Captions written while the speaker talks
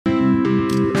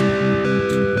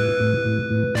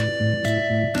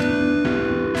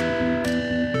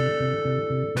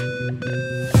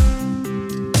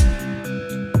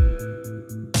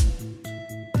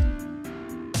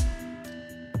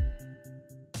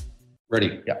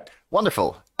Ready? Yeah.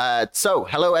 Wonderful. So,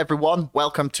 hello everyone.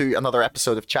 Welcome to another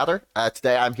episode of Chatter.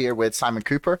 Today I'm here with Simon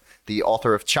Cooper, the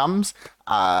author of Chums,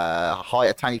 how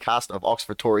a tiny cast of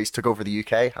Oxford Tories took over the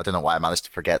UK. I don't know why I managed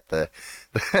to forget the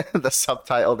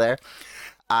subtitle there.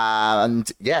 And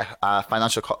yeah,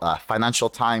 Financial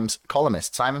Times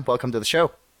columnist. Simon, welcome to the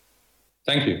show.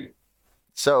 Thank you.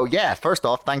 So yeah, first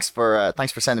off, thanks for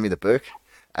sending me the book.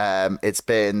 It's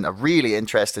been a really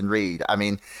interesting read. I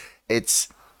mean, it's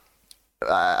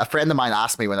a friend of mine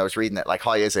asked me when I was reading it, like,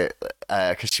 how is it?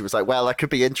 Because she was like, well, that could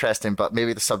be interesting, but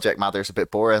maybe the subject matter is a bit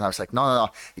boring. I was like, no.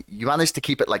 You managed to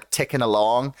keep it like ticking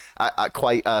along at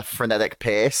quite a frenetic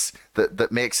pace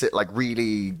that makes it like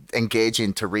really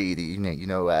engaging to read.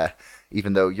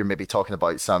 Even though you're maybe talking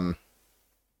about some,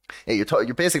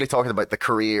 you're basically talking about the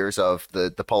careers of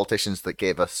the politicians that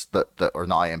gave us that are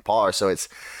now in power. So it's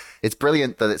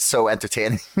brilliant that it's so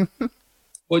entertaining.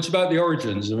 Well, it's about the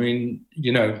origins. I mean,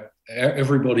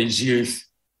 everybody's youth,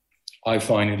 I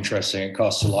find interesting. It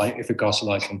casts a light. If it casts a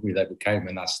light on who they became,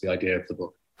 and that's the idea of the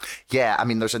book. Yeah, I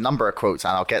mean, there's a number of quotes,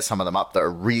 and I'll get some of them up that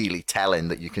are really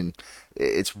telling.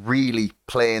 It's really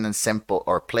plain and simple,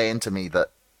 or plain to me,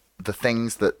 that the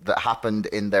things that happened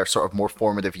in their sort of more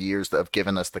formative years that have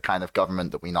given us the kind of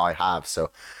government that we now have. So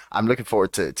I'm looking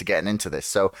forward to getting into this.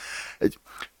 So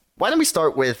why don't we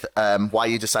start with why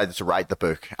you decided to write the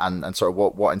book and sort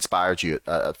of what inspired you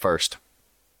at first?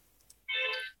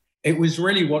 It was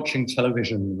really watching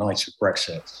television the night of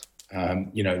Brexit.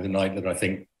 The night that I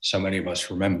think so many of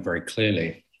us remember very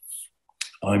clearly.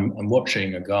 I'm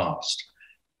watching aghast.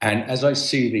 And as I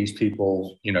see these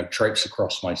people, traipse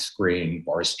across my screen,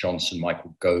 Boris Johnson,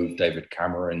 Michael Gove, David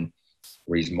Cameron,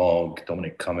 Rees-Mogg,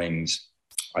 Dominic Cummings,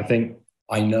 I think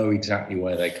I know exactly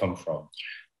where they come from.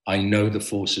 I know the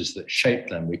forces that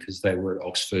shaped them because they were at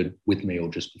Oxford with me or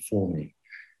just before me.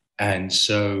 And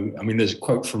so, I mean, there's a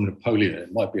quote from Napoleon,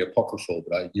 it might be apocryphal,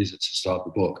 but I use it to start the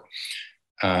book.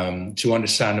 To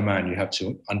understand a man, you have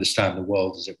to understand the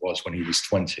world as it was when he was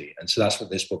 20. And so that's what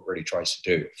this book really tries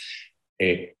to do.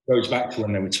 It goes back to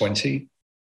when they were 20,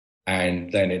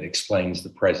 and then it explains the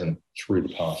present through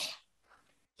the past.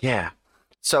 Yeah.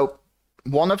 So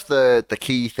one of the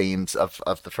key themes of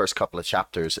the first couple of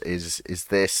chapters is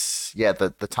this,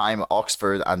 the time at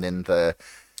Oxford and in the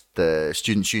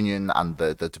Students' Union and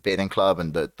the debating club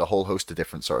and the whole host of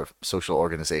different sort of social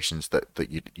organizations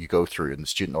that you go through in the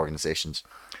student organizations.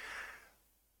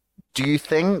 Do you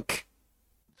think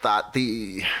that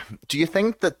these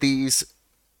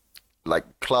like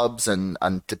clubs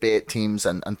and debate teams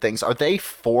and things, are they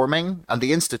forming, and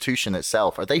the institution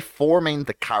itself, are they forming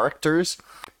the characters,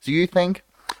 do you think?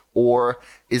 Or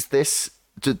is this,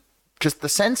 because the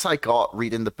sense I got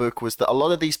reading the book was that a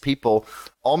lot of these people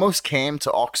almost came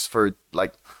to Oxford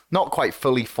like not quite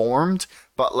fully formed,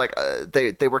 but like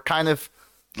they were kind of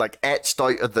like etched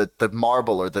out of the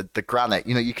marble or the granite.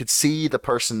 You could see the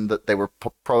person that they were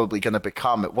probably going to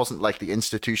become. It wasn't like the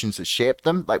institutions that shaped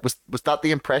them. Like was that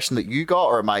the impression that you got,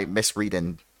 or am I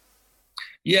misreading?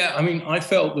 Yeah, I mean, I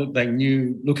felt that they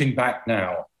knew, looking back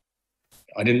now,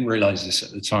 I didn't realize this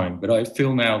at the time, but I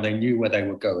feel now they knew where they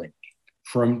were going.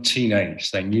 From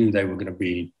teenage, they knew they were going to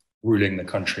be ruling the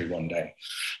country one day.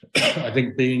 I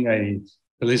think being a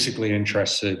politically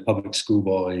interested public school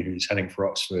boy who's heading for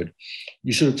Oxford,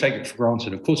 you sort of take it for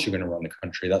granted. Of course, you're going to run the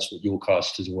country. That's what your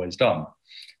caste has always done.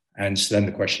 And so then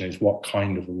the question is, what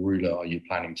kind of a ruler are you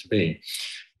planning to be?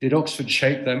 Did Oxford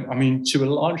shape them? I mean, to a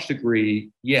large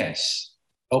degree, yes.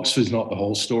 Oxford's not the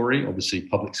whole story. Obviously,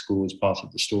 public school is part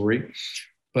of the story.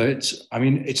 But, I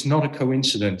mean, it's not a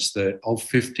coincidence that of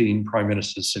 15 prime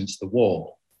ministers since the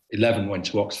war, 11 went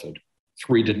to Oxford,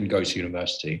 3 didn't go to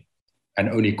university, and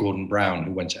only Gordon Brown,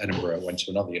 who went to Edinburgh, went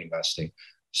to another university.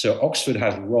 So Oxford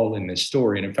has a role in this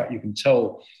story. And in fact, you can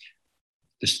tell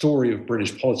the story of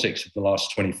British politics of the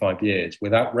last 25 years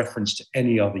without reference to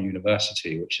any other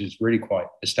university, which is really quite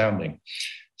astounding.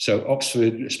 So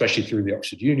Oxford, especially through the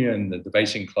Oxford Union, the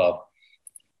debating club,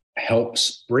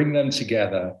 helps bring them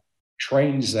together,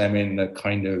 trains them in the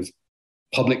kind of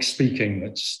public speaking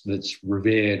that's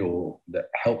revered or that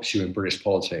helps you in British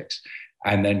politics,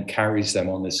 and then carries them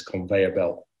on this conveyor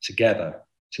belt together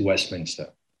to Westminster.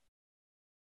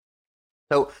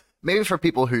 So maybe for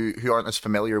people who aren't as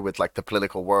familiar with like the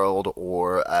political world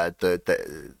or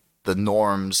the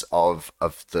norms of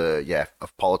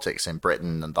politics in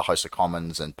Britain and the House of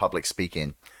Commons and public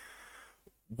speaking,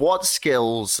 what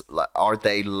skills are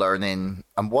they learning,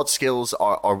 and what skills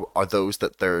are those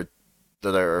that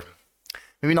are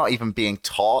maybe not even being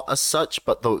taught as such,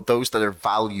 but those that are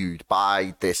valued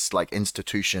by this like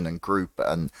institution and group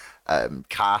and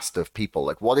cast of people?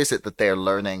 Like, what is it that they're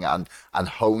learning and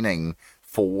honing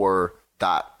for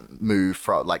that move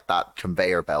from like that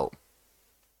conveyor belt?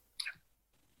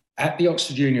 At the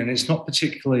Oxford Union, it's not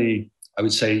particularly, I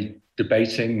would say,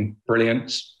 debating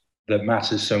brilliance that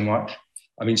matters so much.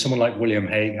 I mean, someone like William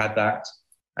Hague had that.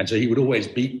 And so he would always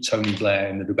beat Tony Blair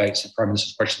in the debates at Prime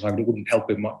Minister's Question Time, but it wouldn't help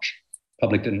him much. The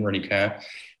public didn't really care.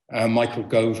 Michael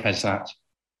Gove has that.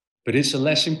 But it's a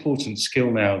less important skill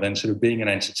now than sort of being an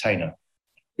entertainer,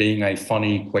 being a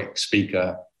funny, quick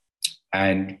speaker,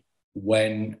 and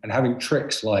having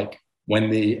tricks like when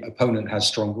the opponent has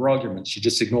stronger arguments, you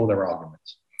just ignore their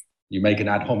arguments. You make an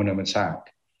ad hominem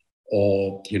attack,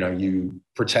 or you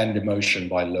pretend emotion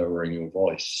by lowering your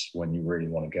voice when you really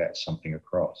want to get something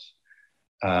across.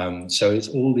 So it's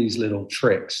all these little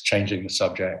tricks, changing the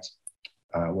subject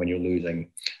when you're losing,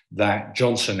 that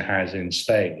Johnson has in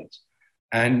spades.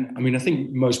 And I mean, I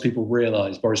think most people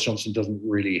realize Boris Johnson doesn't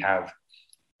really have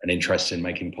an interest in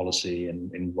making policy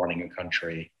and in running a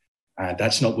country.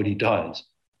 That's not what he does.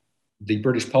 The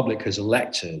British public has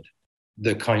elected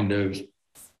the kind of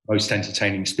most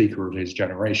entertaining speaker of his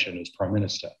generation as Prime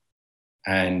Minister.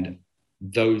 And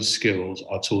those skills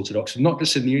are taught at Oxford, not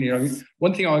just in the Union. I mean,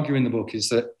 one thing I argue in the book is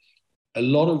that a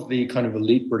lot of the kind of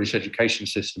elite British education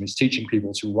system is teaching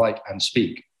people to write and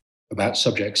speak about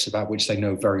subjects about which they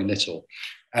know very little.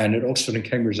 And at Oxford and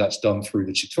Cambridge, that's done through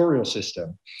the tutorial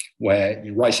system, where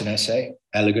you write an essay,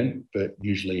 elegant, but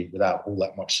usually without all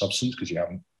that much substance because you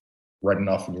haven't read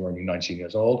enough and you're only 19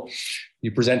 years old.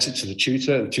 You present it to the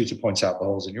tutor points out the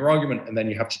holes in your argument, and then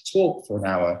you have to talk for an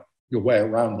hour your way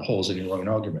around the holes in your own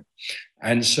argument.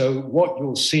 And so what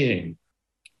you're seeing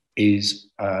is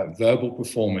verbal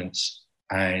performance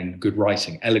and good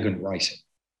writing, elegant writing,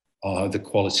 are the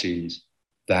qualities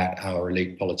that our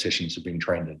elite politicians have been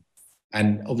trained in.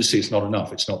 And obviously it's not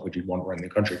enough. It's not what you'd want running the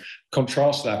country.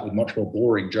 Contrast that with much more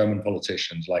boring German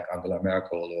politicians like Angela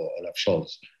Merkel or Olaf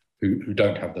Scholz, who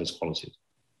don't have those qualities.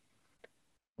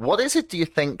 What is it, do you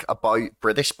think, about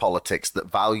British politics that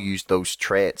values those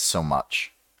traits so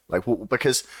much? Like,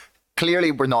 because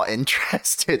clearly we're not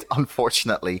interested,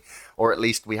 unfortunately, or at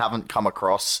least we haven't come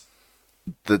across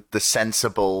the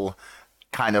sensible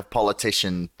kind of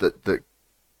politician that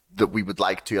we would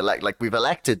like to elect. Like, we've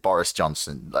elected Boris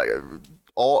Johnson,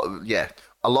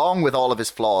 along with all of his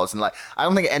flaws, and like I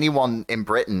don't think anyone in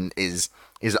Britain is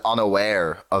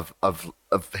unaware of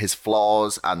his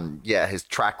flaws and his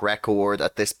track record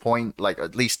at this point, like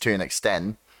at least to an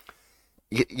extent.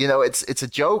 It's a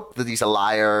joke that he's a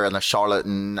liar and a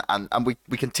charlatan, and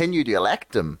we continue to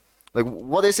elect him. Like,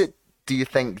 what is it, do you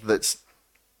think, that's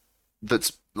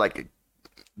like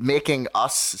making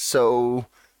us so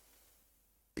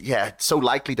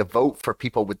likely to vote for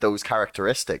people with those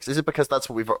characteristics? Is it because that's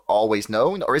what we've always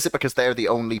known, or is it because they're the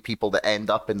only people that end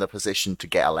up in the position to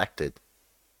get elected?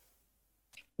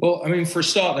 Well, I mean, for a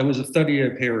start, there was a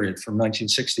 30-year period from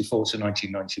 1964 to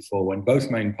 1994 when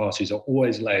both main parties are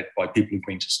always led by people who've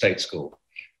been to state school.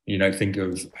 Think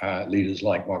of leaders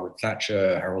like Margaret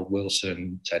Thatcher, Harold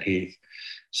Wilson, Ted Heath.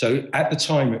 So at the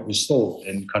time, it was thought,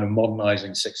 in kind of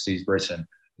modernizing 60s Britain,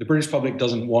 the British public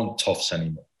doesn't want toffs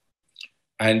anymore.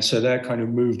 And so they're kind of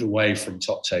moved away from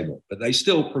top table, but they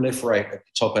still proliferate at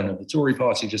the top end of the Tory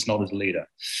party, just not as a leader.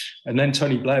 And then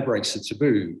Tony Blair breaks the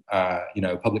taboo,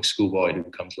 a public school boy who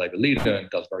becomes Labour leader and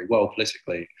does very well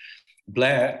politically.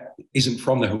 Blair isn't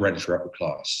from the hereditary upper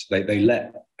class. They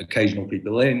let occasional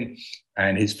people in,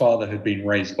 and his father had been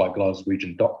raised by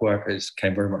Glaswegian dock workers,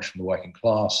 came very much from the working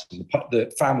class, and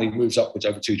the family moves upwards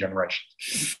over 2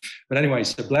 generations. But anyway,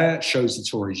 so Blair shows the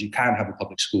Tories you can have a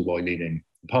public schoolboy leading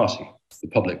the party. The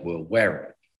public will wear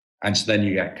it. And so then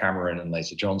you get Cameron and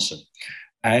later Johnson.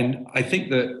 And I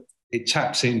think that it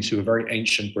taps into a very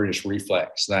ancient British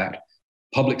reflex that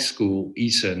public school,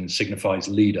 Eton, signifies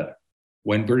leader.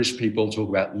 When British people talk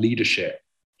about leadership,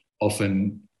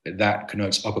 often that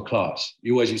connotes upper class.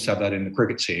 You always used to have that in the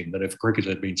cricket team, that if a cricketer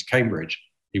had been to Cambridge,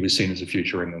 he was seen as a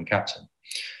future England captain.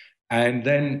 And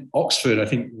then Oxford, I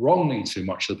think wrongly to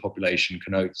much of the population,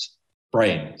 connotes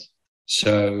brains.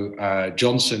 So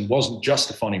Johnson wasn't just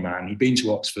a funny man. He'd been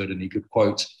to Oxford and he could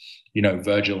quote,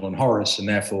 Virgil and Horace, and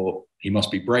therefore he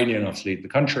must be brainy enough to lead the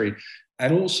country.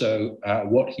 And also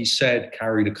what he said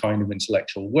carried a kind of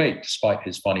intellectual weight despite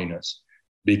his funniness.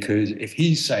 Because if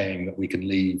he's saying that we can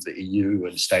leave the EU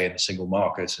and stay in the single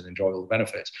market and enjoy all the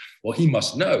benefits, well, he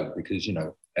must know because,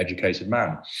 educated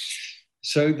man.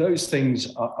 So those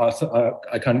things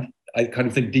I kind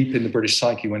of think deep in the British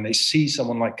psyche when they see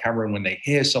someone like Cameron, when they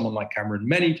hear someone like Cameron,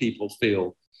 many people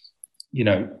feel,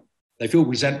 they feel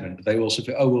resentment, but they also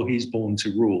feel, oh, well, he's born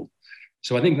to rule.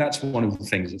 So I think that's one of the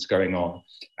things that's going on.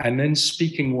 And then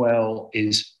speaking well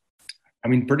is,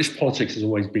 British politics has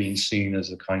always been seen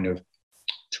as a kind of,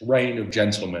 to reign of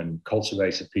gentlemen,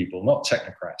 cultivated people, not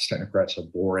technocrats. Technocrats are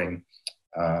boring.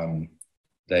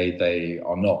 They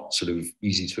are not sort of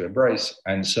easy to embrace.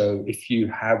 And so if you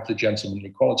have the gentlemanly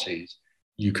qualities,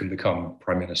 you can become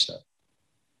prime minister.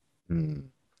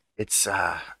 It's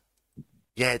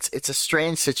yeah, it's a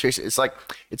strange situation. It's like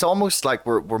it's almost like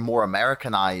we're more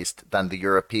Americanized than the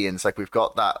Europeans. Like we've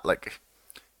got that like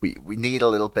we need a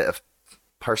little bit of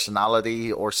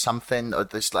personality or something. Or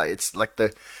this like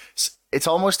it's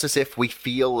almost as if we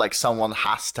feel like someone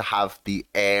has to have the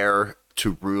air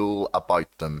to rule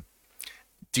about them.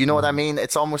 Do you know what I mean?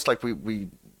 It's almost like we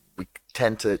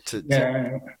tend to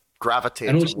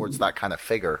gravitate towards that kind of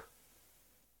figure.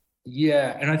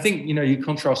 Yeah, and I think, you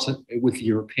contrast it with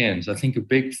Europeans. I think a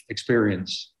big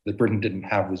experience that Britain didn't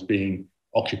have was being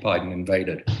occupied and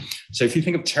invaded. So if you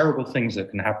think of terrible things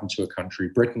that can happen to a country,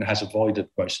 Britain has avoided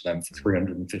most of them for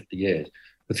 350 years.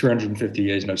 For 350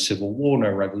 years, no civil war,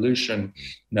 no revolution,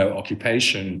 no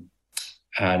occupation,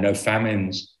 no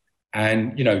famines.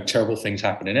 And, terrible things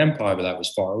happen in empire, but that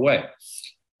was far away.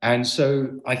 And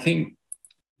so I think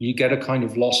you get a kind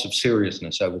of loss of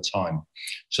seriousness over time.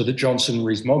 So the Johnson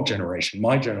Rees-Mogg generation,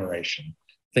 my generation,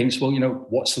 thinks, well,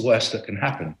 what's the worst that can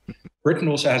happen? Britain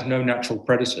also has no natural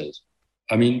predators.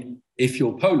 I mean, if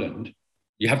you're Poland,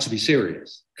 you have to be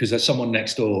serious because there's someone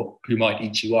next door who might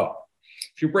eat you up.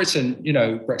 If you're Britain,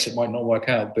 Brexit might not work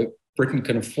out, but Britain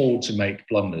can afford to make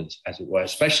blunders, as it were,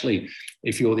 especially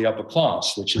if you're the upper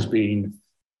class, which has been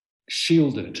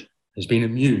shielded, has been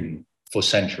immune for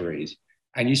centuries.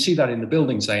 And you see that in the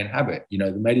buildings they inhabit.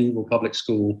 The medieval public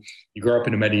school, you grow up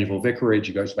in a medieval vicarage,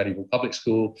 you go to medieval public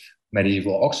school,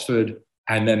 medieval Oxford,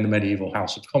 and then the medieval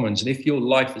House of Commons. And if your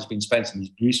life has been spent in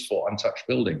these beautiful, untouched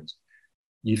buildings,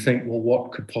 you think, well,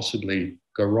 what could possibly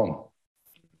go wrong?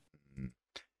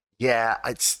 Yeah,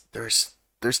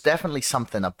 there's definitely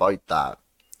something about that.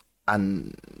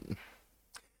 And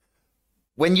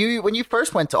when you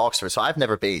first went to Oxford, so I've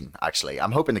never been, actually.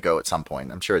 I'm hoping to go at some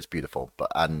point. I'm sure it's beautiful,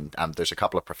 but and there's a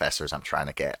couple of professors I'm trying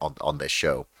to get on this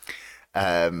show.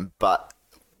 But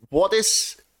what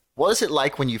is it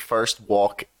like when you first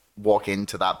walk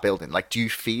into that building? Like, do you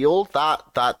feel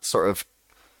that sort of,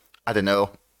 I don't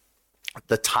know,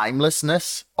 the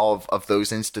timelessness of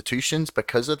those institutions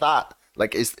because of that?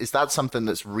 Like, is that something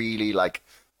that's really like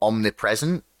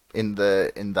omnipresent in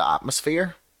the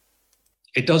atmosphere?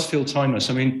 It does feel timeless.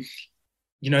 I mean,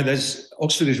 there's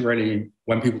Oxford is really,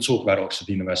 when people talk about Oxford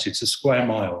University, it's a square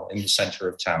mile in the center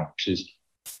of town, which is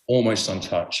almost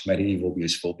untouched, medieval,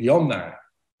 beautiful. Beyond that,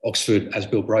 Oxford, as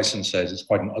Bill Bryson says, is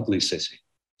quite an ugly city.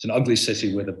 It's an ugly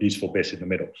city with a beautiful bit in the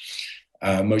middle.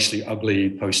 Mostly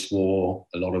ugly, post-war,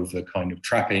 a lot of the kind of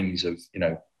trappings of,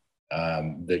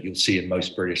 that you'll see in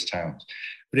most British towns.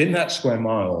 But in that square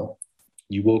mile,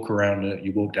 you walk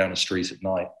down a street at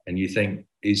night and you think,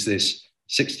 is this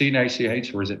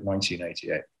 1688 or is it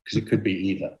 1988? Because it could be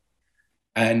either.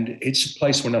 And it's a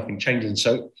place where nothing changes. And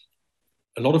so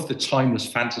a lot of the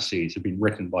timeless fantasies have been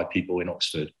written by people in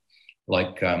Oxford,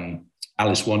 like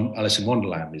Alice in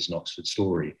Wonderland is an Oxford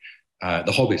story.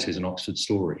 The Hobbit is an Oxford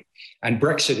story. And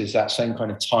Brexit is that same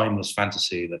kind of timeless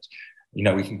fantasy that,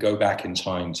 we can go back in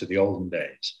time to the olden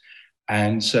days.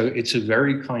 And so it's a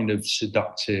very kind of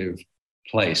seductive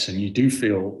place. And you do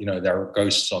feel, there are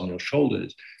ghosts on your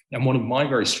shoulders. And one of my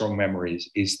very strong memories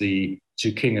is the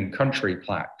To King and Country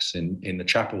plaques in the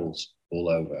chapels all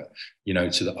over,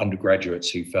 to the undergraduates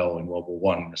who fell in World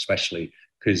War I, especially,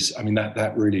 because,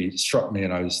 that really struck me.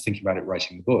 And I was thinking about it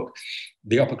writing the book.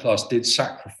 The upper class did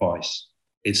sacrifice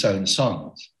its own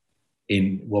sons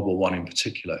in World War I in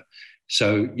particular.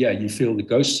 So, yeah, you feel the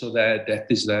ghosts are there, death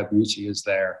is there, beauty is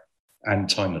there, and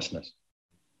timelessness.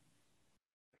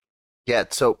 Yeah,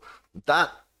 so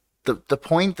that the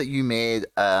point that you made,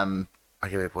 I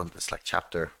give it one this like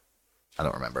chapter, I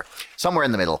don't remember, somewhere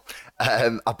in the middle,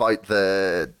 about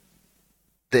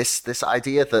this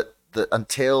idea that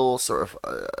until sort of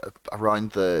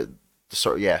around the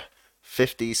sort of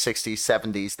 50s, 60s,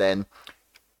 70s, then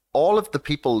all of the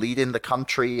people leading the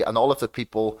country and all of the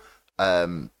people,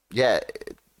 they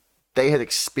had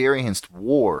experienced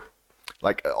war.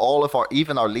 Like all of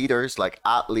even our leaders, like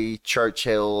Attlee,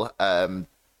 Churchill,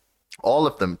 all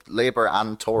of them, Labour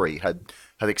and Tory, had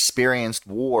experienced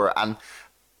war, and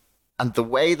the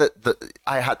way that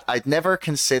I'd never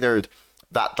considered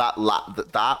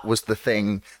that was the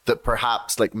thing that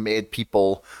perhaps like made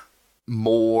people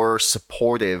more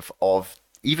supportive of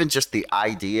even just the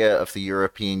idea of the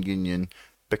European Union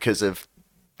because of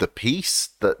the peace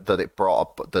that it brought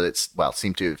up, that it's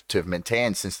seemed to have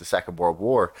maintained since the Second World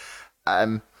War.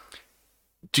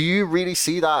 Do you really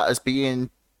see that as being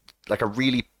like a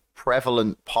really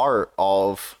prevalent part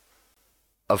of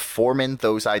of forming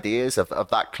those ideas of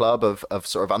that club of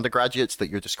sort of undergraduates that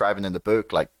you're describing in the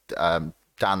book, like Dan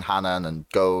Hannan and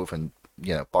Gove and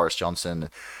Boris Johnson.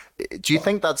 Do you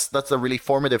think that's a really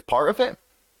formative part of it?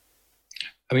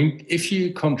 I mean, if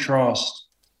you contrast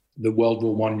the World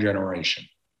War One generation,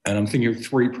 and I'm thinking of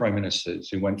three prime ministers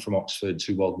who went from Oxford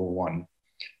to World War One: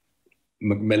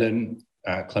 Macmillan,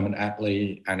 Clement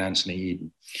Attlee, and Anthony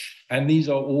Eden. And these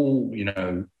are all,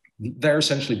 they're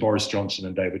essentially Boris Johnson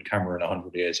and David Cameron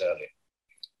 100 years earlier.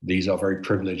 These are very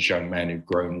privileged young men who've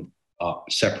grown up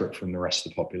separate from the rest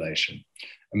of the population.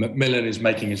 And Macmillan is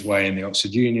making his way in the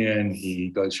Oxford Union. He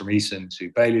goes from Eton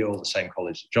to Balliol, the same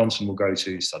college that Johnson will go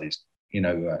to, studies,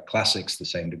 classics, the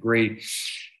same degree.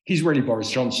 He's really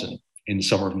Boris Johnson in the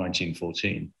summer of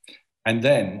 1914. And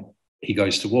then he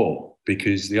goes to war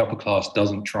because the upper class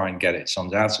doesn't try and get its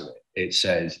sons out of it. It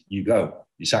says, you go,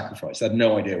 you sacrifice. They had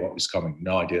no idea what was coming,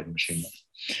 no idea the machine was.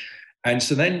 And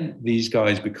so then these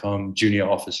guys become junior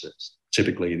officers.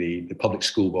 Typically, the public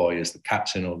school boy is the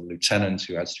captain or the lieutenant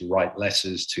who has to write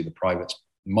letters to the private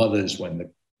mothers when the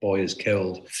boy is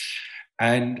killed.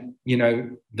 And,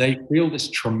 they feel this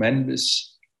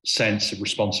tremendous sense of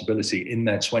responsibility in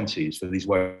their 20s for these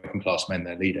working class men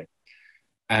they're leading.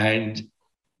 And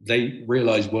they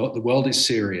realize, well, the world is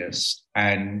serious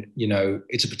and,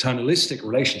 it's a paternalistic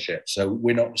relationship. So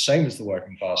we're not the same as the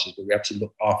working classes, but we have to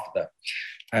look after them.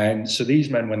 And so these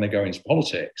men, when they go into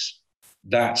politics,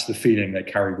 that's the feeling they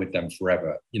carry with them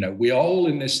forever. We are all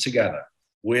in this together.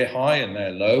 We're high and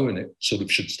they're low, and it sort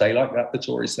of should stay like that, the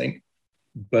Tories think.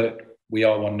 But we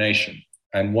are one nation,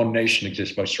 and one nation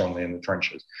exists most strongly in the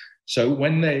trenches. So from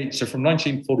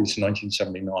 1940 to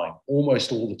 1979,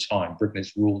 almost all the time, Britain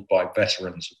is ruled by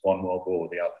veterans of one world war or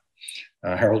the other.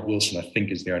 Harold Wilson, I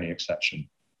think, is the only exception.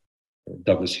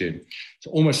 Douglas Hume. So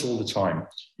almost all the time,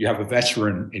 you have a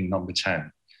veteran in number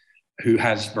 10 who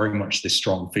has very much this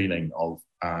strong feeling of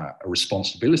a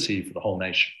responsibility for the whole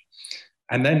nation.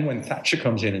 And then when Thatcher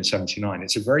comes in 79,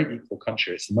 it's a very equal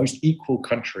country. It's the most equal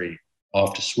country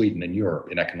after Sweden in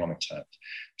Europe in economic terms.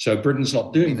 So Britain's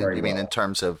not doing very well. You mean in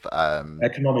terms of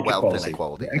economic wealth equality?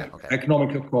 Inequality. Yeah, okay.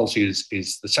 Economic equality is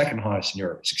the second highest in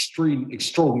Europe. It's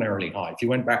extraordinarily high. If you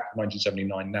went back to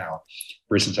 1979 now,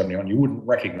 Britain 79, you wouldn't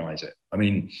recognize it. I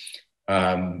mean,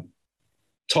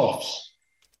 toffs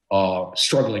are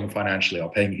struggling financially, are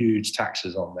paying huge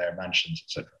taxes on their mansions,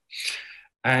 etc.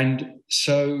 And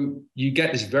so you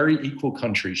get this very equal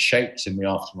country shaped in the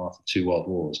aftermath of two world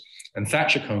wars. And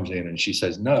Thatcher comes in and she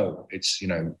says, no, it's,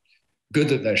 good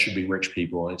that there should be rich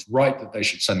people, and it's right that they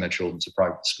should send their children to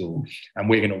private school, and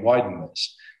we're going to widen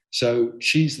this. So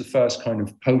she's the first kind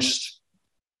of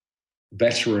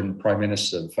post-veteran prime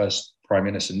minister, the first prime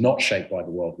minister not shaped by the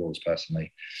world wars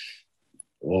personally,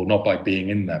 or not by being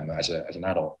in them as an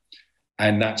adult.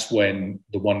 And that's when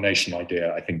the one nation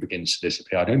idea, I think, begins to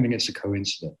disappear. I don't think it's a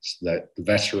coincidence that the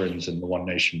veterans and the one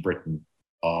nation Britain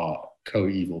are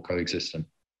co-evil, coexistent.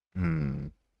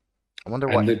 I wonder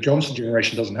why. And the Johnson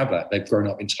generation doesn't have that. They've grown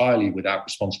up entirely without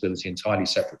responsibility, entirely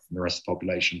separate from the rest of the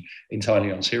population,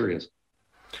 entirely unserious.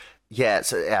 Yeah,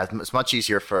 it's much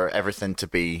easier for everything to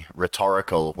be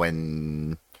rhetorical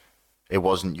when it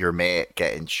wasn't your mate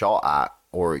getting shot at,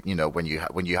 or when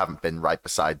you haven't been right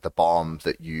beside the bomb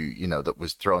that that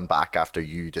was thrown back after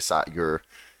your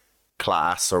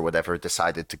class or whatever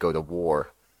decided to go to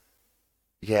war.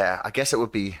 Yeah, I guess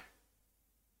it'd be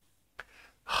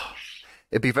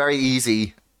very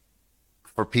easy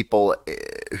for people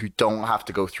who don't have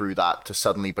to go through that to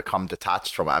suddenly become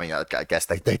detached from it. I mean, I guess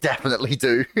they definitely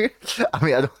do. I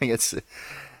mean, I don't think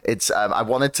it's I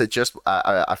wanted to just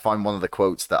I found one of the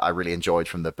quotes that I really enjoyed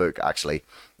from the book, actually.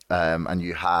 And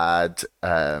you had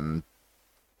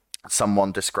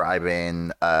someone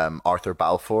describing Arthur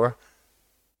Balfour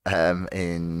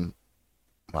in,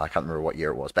 well, I can't remember what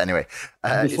year it was, but anyway.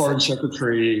 The Foreign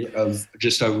Secretary of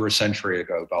just over a century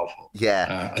ago, Balfour.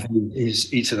 Yeah. I think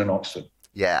he's Eton and Oxford.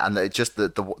 Yeah, and just the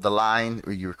line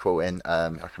you were quoting, I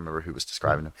can't remember who was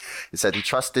describing him. It said he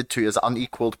trusted to his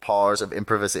unequaled powers of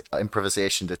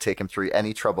improvisation to take him through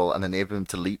any trouble and enable him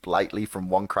to leap lightly from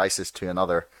one crisis to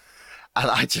another. And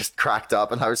I just cracked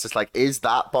up and I was just like, is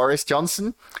that Boris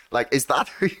Johnson? Like, is that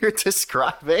who you're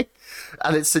describing?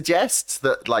 And it suggests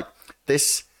that, like,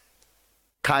 this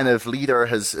kind of leader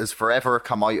has forever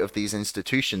come out of these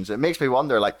institutions. It makes me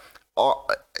wonder, like,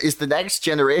 is the next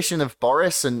generation of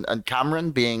Boris and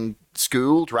Cameron being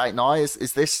schooled right now? Is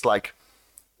this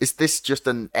just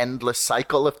an endless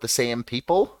cycle of the same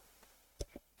people?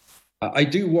 I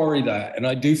do worry that, and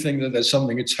I do think that there's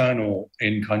something eternal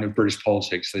in kind of British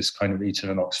politics, this kind of Eton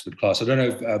and Oxford class. I don't know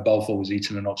if Balfour was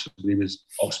Eton and Oxford, but he was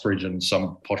Oxbridge and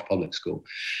some posh public school.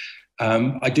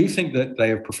 I do think that they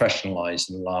have professionalized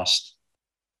in the last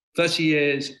 30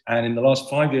 years, and in the last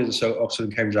 5 years or so, Oxford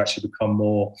and Cambridge actually become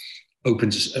more open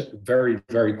to, very,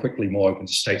 very quickly more open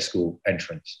to state school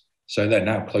entrants. So they're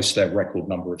now close to their record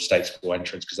number of state school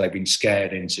entrants because they've been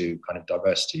scared into kind of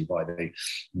diversity by the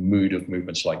mood of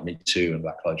movements like Me Too and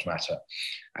Black Lives Matter,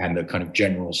 and the kind of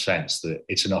general sense that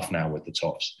it's enough now with the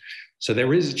tops. So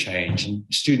there is a change, and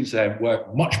students there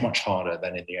work much, much harder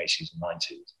than in the 80s and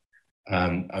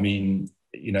 90s. I mean,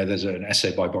 you know, there's an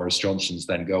essay by Boris Johnson's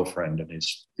then girlfriend and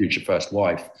his future first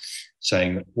wife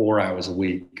saying that 4 hours a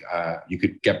week, you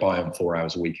could get by on 4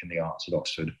 hours a week in the arts at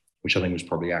Oxford, which I think was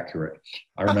probably accurate.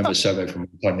 I remember a survey from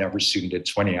the time the average student did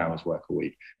 20 hours work a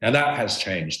week. Now that has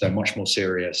changed. They're much more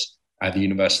serious. The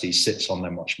university sits on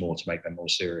them much more to make them more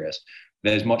serious.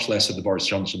 There's much less of the Boris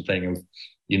Johnson thing of,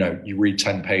 you know, you read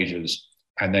 10 pages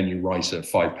and then you write a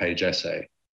 5-page essay,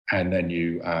 and then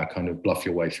you kind of bluff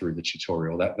your way through the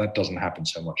tutorial. That doesn't happen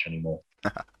so much anymore.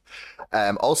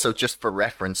 Also, just for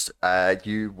reference,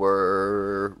 you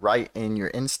were right in your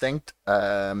instinct.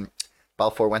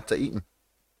 Balfour went to Eton.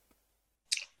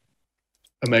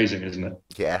 Amazing, isn't it?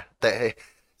 Yeah.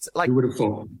 Like, who would have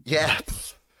thought? Yeah.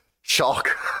 Shock.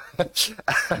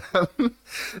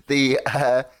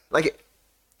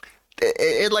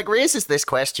 It like raises this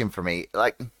question for me.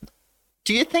 Like,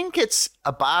 do you think it's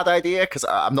a bad idea? Because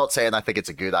I'm not saying I think it's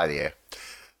a good idea,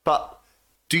 but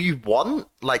do you want,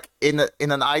 like, in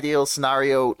an ideal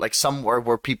scenario, like somewhere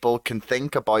where people can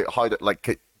think about how to,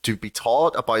 like, to be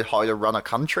taught about how to run a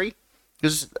country?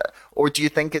 Or do you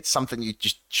think it's something you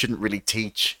just shouldn't really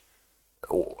teach?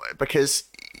 Because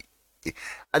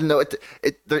I don't know,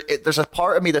 there's a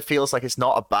part of me that feels like it's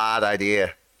not a bad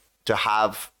idea to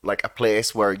have like a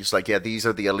place where it's like, yeah, these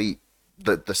are the elite,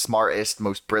 the smartest,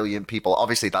 most brilliant people.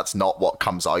 Obviously, that's not what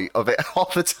comes out of it all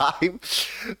the time.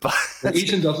 But well,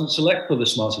 Eton doesn't select for the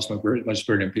smartest, most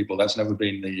brilliant people. That's never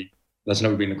been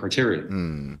the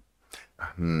criteria.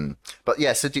 But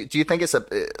yeah, so do you think it's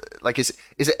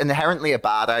is it inherently a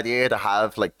bad idea to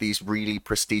have like these really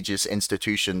prestigious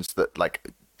institutions that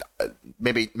like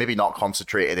maybe not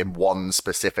concentrated in one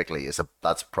specifically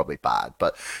that's probably bad,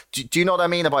 but do you know what I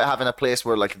mean about having a place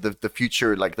where like the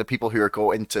future, like the people who are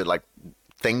going to like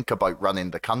think about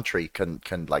running the country can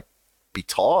like be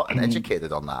taught and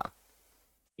educated on that?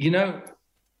 You know,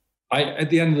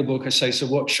 at the end of the book I say, so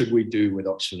what should we do with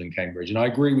Oxford and Cambridge? And I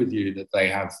agree with you that they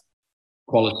have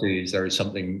qualities. There is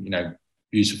something, you know,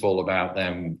 beautiful about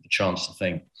them, the chance to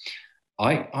think.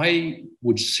 I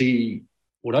would see,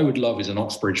 what I would love is an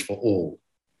Oxbridge for all,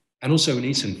 and also an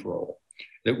Eton for all.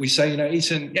 That we say, you know,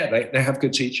 Eton, yeah, they have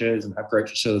good teachers and have great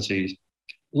facilities.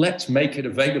 Let's make it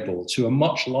available to a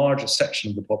much larger section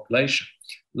of the population.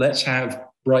 Let's have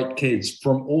bright kids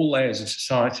from all layers of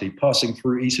society passing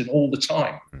through Eton all the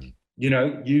time. You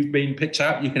know, you've been picked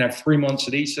out, you can have 3 months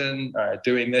at Eton,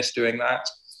 doing this, doing that.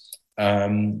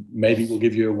 Maybe we'll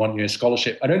give you a 1-year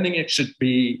scholarship. I don't think it should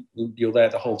be you're there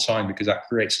the whole time, because that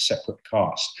creates a separate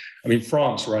caste. I mean,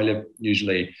 France, where I live,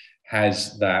 usually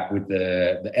has that with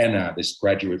the ENA, this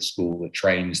graduate school that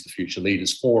trains the future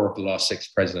leaders. 4 of the last 6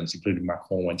 presidents, including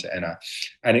Macron, went to ENA.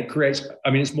 And it creates, I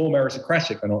mean, it's more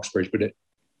meritocratic than Oxbridge, but it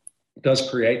does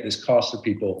create this caste of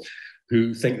people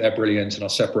who think they're brilliant and are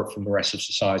separate from the rest of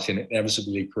society. And it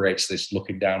inevitably creates this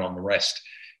looking down on the rest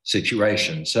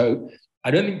situation. So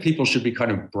I don't think people should be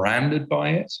kind of branded by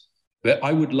it, but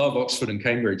I would love Oxford and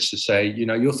Cambridge to say, you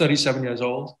know, you're 37 years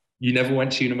old, you never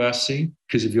went to university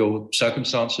because of your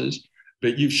circumstances,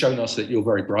 but you've shown us that you're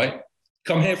very bright.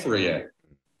 Come here for a year.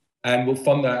 And we'll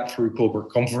fund that through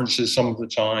corporate conferences some of the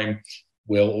time.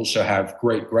 We'll also have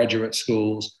great graduate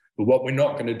schools. But what we're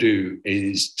not going to do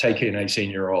is take in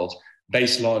 18-year-olds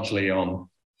based largely on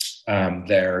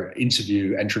their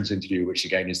entrance interview, which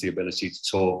again is the ability to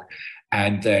talk,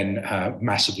 and then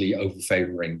massively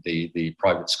over-favouring the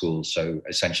private schools, so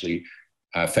essentially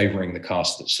favouring the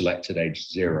caste that's selected age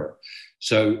 0.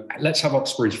 So let's have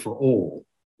Oxbridge for all.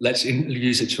 Let's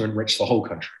use it to enrich the whole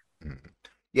country.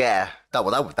 Yeah, that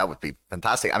would be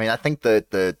fantastic. I mean, I think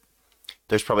that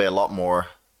there's probably a lot more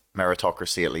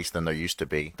meritocracy, at least, than there used to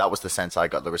be. That was the sense I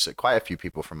got. There was quite a few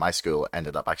people from my school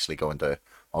ended up actually going to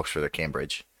Oxford or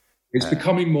Cambridge. It's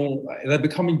they're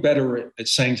becoming better at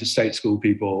saying to state school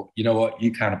people, you know what,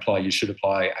 you can apply, you should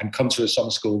apply, and come to a summer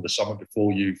school the summer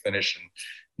before you finish,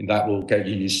 and that will get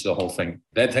you used to the whole thing.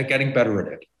 They're getting better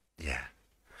at it.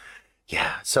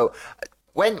 Yeah. So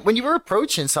when you were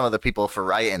approaching some of the people for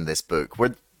writing this book,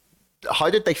 how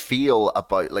did they feel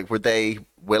about, like, were they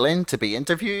willing to be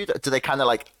interviewed? Do they kind of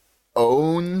like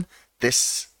own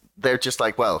this? They're just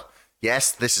like, well,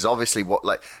 yes, this is obviously what,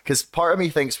 like, because part of me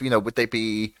thinks, you know, would they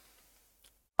be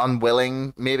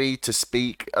unwilling maybe to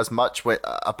speak as much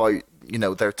about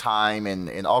their time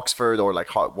in Oxford, or like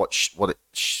how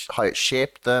it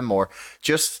shaped them, or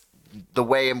just the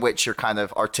way in which you're kind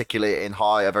of articulating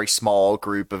how a very small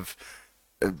group of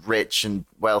rich and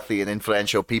wealthy and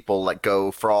influential people like go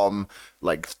from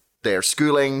like their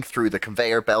schooling through the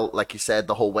conveyor belt, like you said,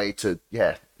 the whole way to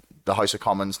the House of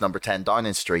Commons number 10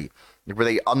 Downing Street. Were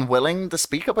they unwilling to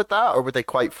speak about that, or were they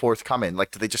quite forthcoming?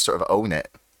 Like, did they just sort of own it?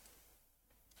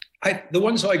 The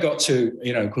ones I got to,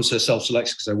 of course, they're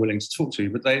self-selected because they're willing to talk to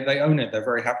you, but they own it. They're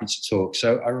very happy to talk.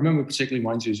 So I remember particularly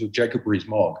my interviews with Jacob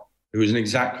Rees-Mogg, who was an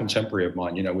exact contemporary of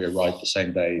mine. We arrived the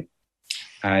same day.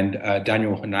 And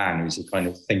Daniel Hannan, who's the kind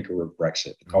of thinker of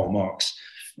Brexit, Karl Marx,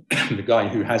 the guy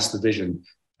who has the vision.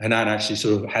 Hannan actually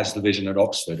sort of has the vision at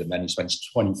Oxford, and then he spends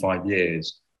 25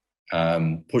 years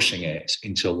pushing it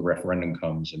until the referendum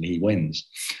comes and he wins.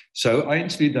 So I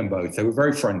interviewed them both. They were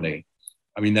very friendly.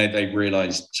 I mean, they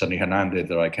realized, certainly Hannan did,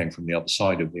 that I came from the other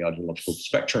side of the ideological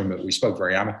spectrum, but we spoke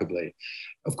very amicably.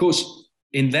 Of course,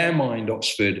 in their mind,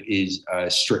 Oxford is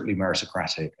strictly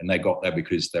meritocratic, and they got there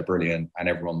because they're brilliant, and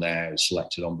everyone there is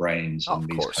selected on brains. And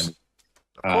these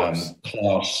kind of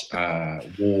class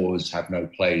wars have no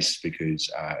place because,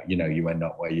 you end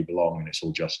up where you belong and it's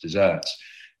all just desserts.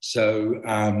 So,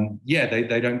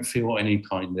 they don't feel any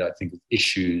kind of, I think,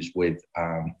 issues with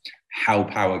how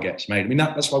power gets made. I mean,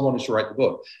 that's why I wanted to write the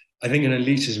book. I think an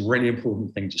elite is a really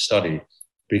important thing to study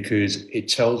because it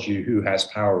tells you who has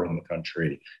power in the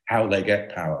country, how they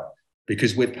get power.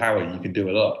 Because with power, you can do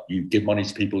a lot. You give money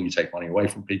to people, you take money away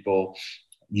from people,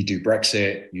 you do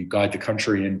Brexit, you guide the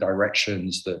country in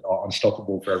directions that are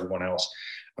unstoppable for everyone else.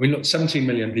 I mean, look, 17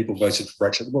 million people voted for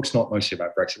Brexit. The book's not mostly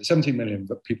about Brexit. 17 million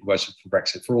people voted for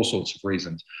Brexit for all sorts of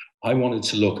reasons. I wanted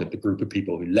to look at the group of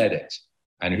people who led it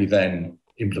and who then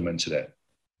implemented it.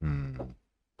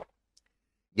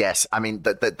 Yes, I mean,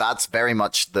 that's very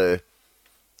much the...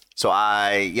 So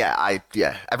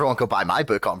everyone go buy my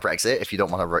book on Brexit if you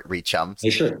don't want to read Chums. They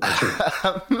should.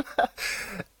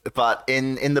 But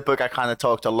in the book, I kind of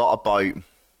talked a lot about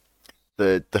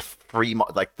the free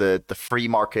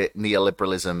market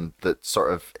neoliberalism that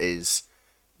sort of is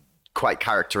quite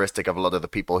characteristic of a lot of the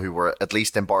people who were at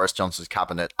least in Boris Johnson's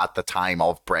cabinet at the time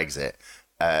of Brexit.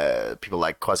 People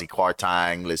like Kwasi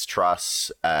Kwarteng, Liz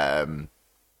Truss, Sajid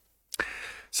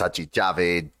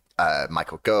Javid,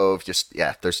 Michael Gove.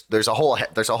 There's a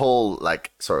whole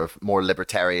like sort of more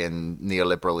libertarian,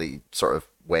 neoliberally sort of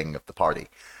wing of the party.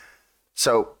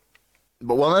 So,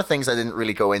 but one of the things I didn't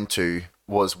really go into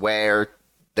was where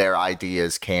their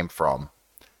ideas came from.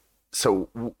 So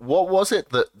what was it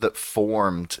that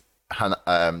formed Dan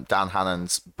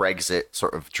Hannan's Brexit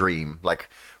sort of dream? Like,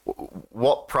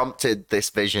 what prompted this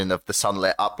vision of the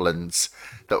sunlit uplands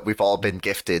that we've all been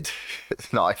gifted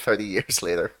now 30 years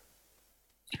later?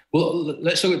 Well,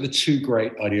 let's look at the two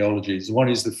great ideologies. One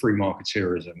is the free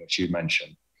marketeerism, which you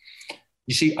mentioned.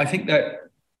 You see, I think that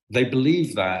they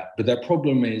believe that, but their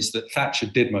problem is that Thatcher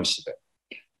did most of it.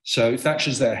 So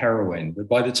Thatcher's their heroine, but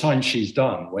by the time she's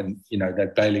done, when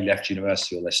they've barely left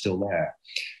university or they're still there,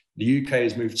 the UK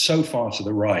has moved so far to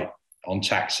the right on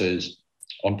taxes,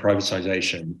 on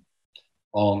privatization,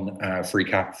 on free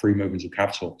movements of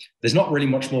capital. There's not really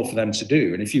much more for them to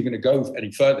do. And if you're going to go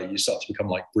any further, you start to become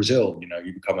like Brazil.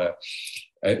 You become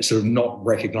a sort of not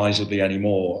recognizably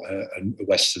anymore a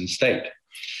Western state.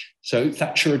 So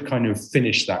Thatcher had kind of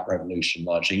finished that revolution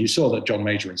largely. You saw that John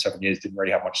Major in 7 years didn't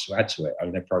really have much to add to it. I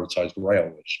mean, they privatized the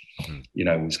rail, which,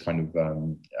 was kind of,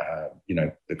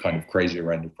 the kind of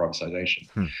crazier end of privatization.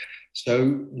 So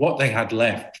what they had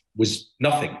left was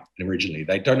nothing originally.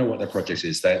 They don't know what their project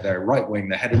is. They're right wing,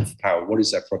 they're headed for power. What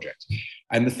is their project?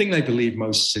 And the thing they believe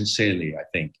most sincerely, I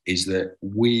think, is that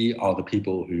we are the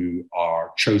people who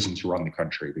are chosen to run the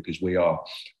country because we are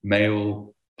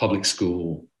male, public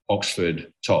school,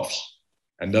 Oxford, Tufts.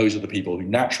 And those are the people who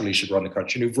naturally should run the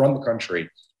country and who've run the country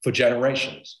for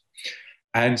generations.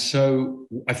 And so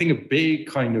I think a big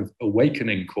kind of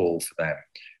awakening call for them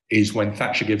is when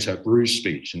Thatcher gives her Bruges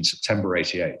speech in September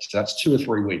 88. So that's 2 or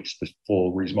 3 weeks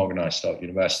before Rees-Mogg and I start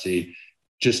university,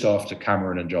 just after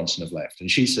Cameron and Johnson have left. And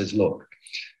she says, look,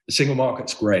 the single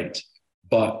market's great,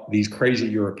 but these crazy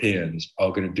Europeans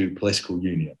are going to do political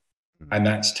union. And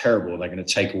that's terrible. They're going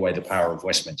to take away the power of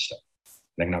Westminster.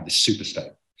 They're going to have this super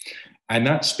state. And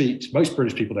that speaks, most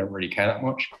British people don't really care that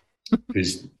much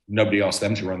because nobody asked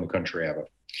them to run the country ever.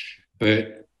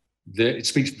 But it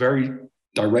speaks very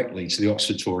directly to the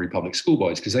Oxford Tory public school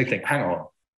boys because they think, hang on,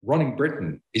 running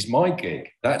Britain is my gig.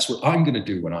 That's what I'm going to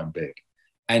do when I'm big.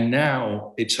 And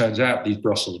now it turns out these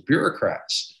Brussels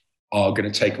bureaucrats are going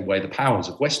to take away the powers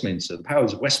of Westminster. The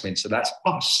powers of Westminster, that's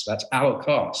us. That's our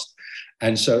caste.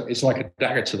 And so it's like a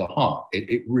dagger to the heart.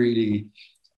 It really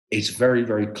is very,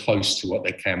 very close to what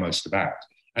they care most about.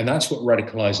 And that's what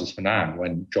radicalizes Henan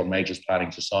when John Major's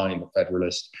planning to sign the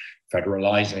Federalist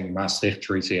Federalizing Maastricht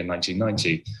Treaty in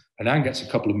 1990. Henan gets a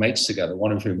couple of mates together,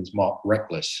 one of whom is Mark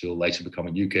Reckless, who will later become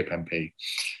a UKIP MP,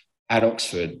 at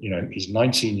Oxford. You know, he's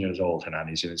 19 years old, Henan.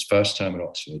 He's in his first term at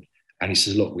Oxford. And he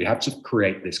says, look, we have to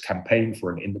create this campaign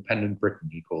for an independent Britain,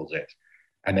 he calls it.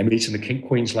 And they meet in the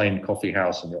Queen's Lane Coffee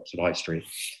House on the Oxford High Street,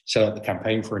 set up the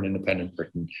campaign for an independent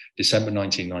Britain, December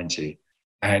 1990.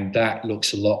 And that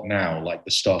looks a lot now like the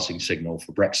starting signal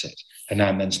for Brexit.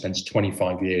 Henan then spends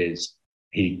 25 years.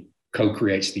 He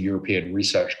co-creates the European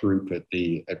Research Group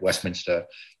at Westminster.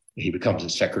 He becomes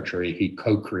its secretary. He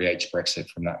co-creates Brexit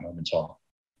from that moment on.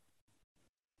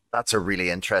 That's a really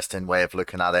interesting way of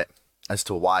looking at it as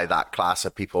to why that class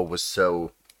of people was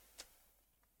so...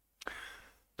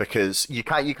 Because you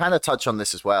kind of touch on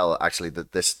this as well, actually,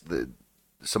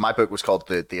 so my book was called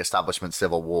The Establishment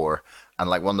Civil War. And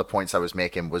like one of the points I was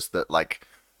making was that like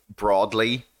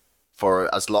broadly,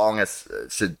 for as long as,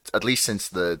 at least since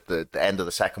the end of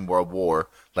the Second World War,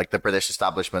 like the British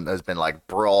establishment has been like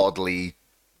broadly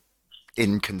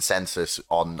in consensus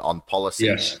on policy.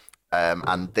 Yes.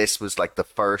 And this was like the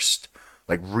first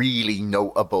like really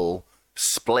notable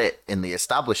split in the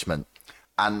establishment.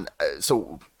 And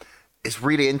so it's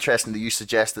really interesting that you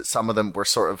suggest that some of them were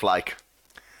sort of like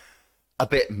a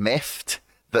bit miffed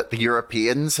that the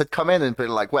Europeans had come in and been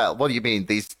like, well, what do you mean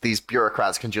these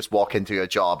bureaucrats can just walk into a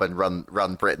job and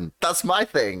run Britain? That's my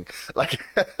thing. Like,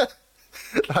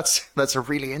 that's a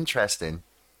really interesting.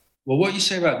 Well, what you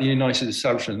say about the United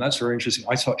Establishment, that's very interesting.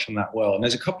 I touch on that well. And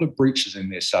there's a couple of breaches in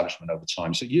the establishment over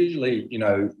time. So usually, you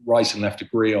know, right and left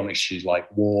agree on issues like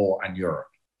war and Europe.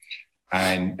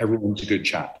 And everyone's a good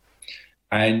chap.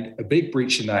 And a big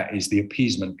breach in that is the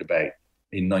appeasement debate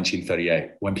in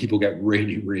 1938, when people get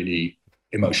really, really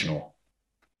emotional.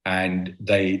 And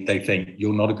they think,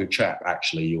 you're not a good chap,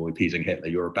 actually. You're appeasing Hitler.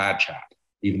 You're a bad chap,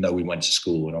 even though we went to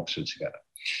school in Oxford together.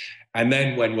 And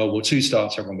then when World War II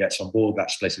starts, everyone gets on board,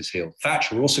 that split is healed.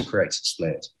 Thatcher also creates a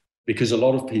split because a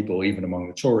lot of people, even among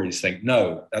the Tories, think,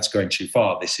 no, that's going too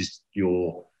far.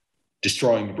 You're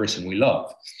destroying the Britain we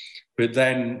love. But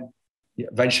then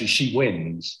eventually she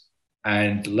wins.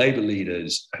 And the Labour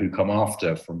leaders who come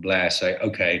after from Blair say,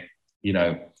 okay, you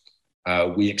know,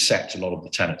 we accept a lot of the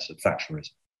tenets of Thatcherism.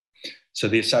 So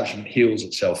the establishment heals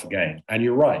itself again. And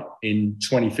you're right, in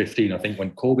 2015, I think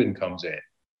when Corbyn comes in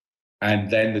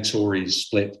and then the Tories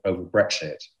split over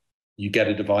Brexit, you get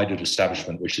a divided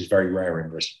establishment, which is very rare in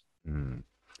Britain. Mm.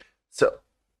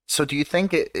 So do you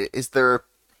think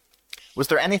was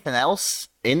there anything else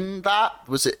in that?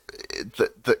 Was it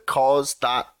that caused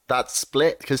that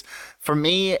split? Because for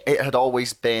me, it had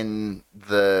always been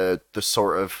the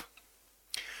sort of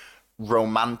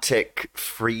romantic,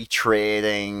 free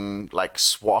trading, like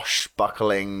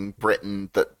swashbuckling Britain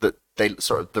that they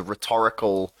sort of the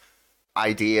rhetorical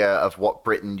idea of what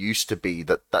Britain used to be,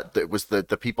 that it was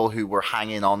the people who were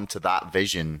hanging on to that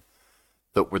vision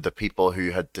that were the people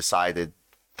who had decided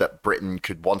that Britain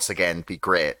could once again be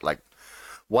great, like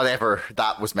whatever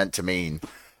that was meant to mean.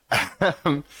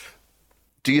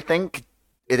 Do you think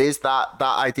it is that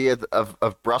idea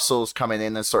of Brussels coming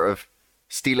in and sort of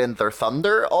stealing their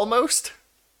thunder almost?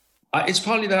 It's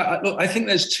partly that. Look, I think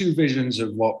there's two visions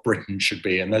of what Britain should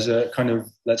be. And there's a kind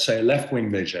of, let's say, a left-wing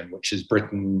vision, which is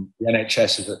Britain, the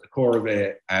NHS is at the core of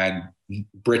it, and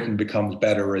Britain becomes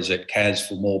better as it cares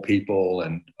for more people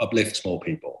and uplifts more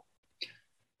people.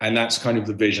 And that's kind of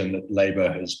the vision that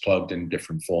Labour has plugged in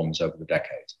different forms over the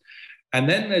decades. And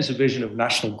then there's a vision of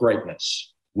national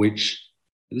greatness, which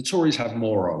the Tories have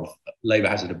more of, Labour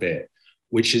has it a bit,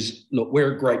 which is, look,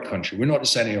 we're a great country. We're not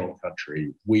just any old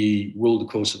country. We ruled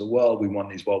the course of the world. We won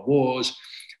these world wars.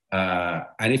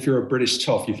 And if you're a British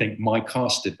toff, you think my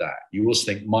caste did that. You also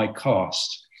think my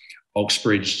caste,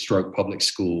 Oxbridge / public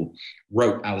school,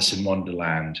 wrote Alice in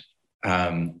Wonderland,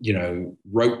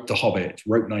 wrote The Hobbit,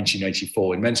 wrote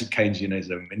 1984, invented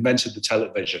Keynesianism, invented the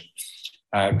television,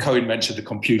 co-invented the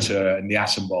computer and the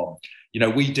atom bomb. You know,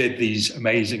 we did these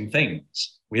amazing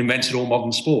things. We invented all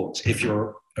modern sports. If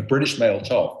you're a British male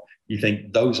top, you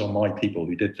think those are my people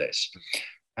who did this.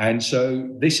 And so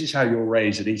this is how you're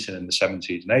raised at Eton in the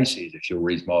 70s and 80s, if you'll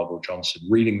read Margaret Johnson,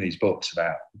 reading these books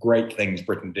about great things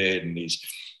Britain did and these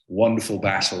wonderful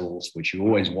battles, which you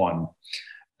always won.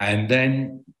 And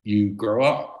then you grow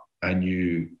up and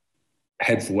you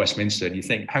head for Westminster and you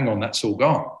think, hang on, that's all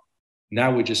gone.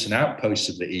 Now we're just an outpost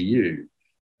of the EU.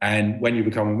 And when you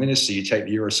become a minister, you take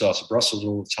the Eurostar to Brussels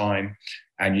all the time.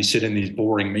 And you sit in these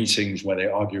boring meetings where they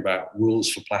argue about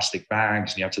rules for plastic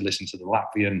bags, and you have to listen to the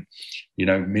Latvian,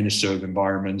 Minister of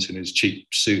Environment in his cheap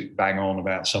suit bang on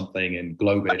about something in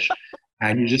Globish.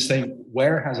 And you just think,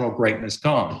 where has our greatness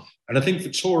gone? And I think for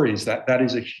Tories, that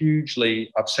is a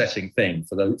hugely upsetting thing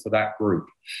for that group,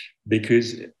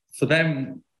 because for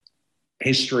them,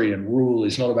 history and rule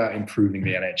is not about improving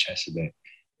the NHS a bit.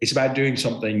 It's about doing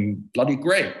something bloody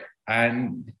great.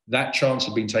 And that chance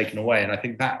had been taken away. And I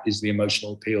think that is the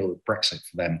emotional appeal of Brexit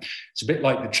for them. It's a bit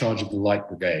like the Charge of the Light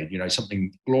Brigade,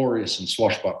 something glorious and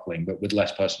swashbuckling, but with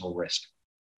less personal risk.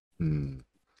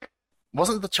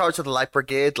 Wasn't the Charge of the Light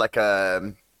Brigade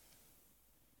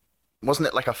wasn't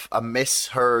it like a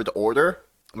misheard order?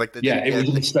 It was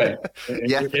a mistake.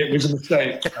 It was a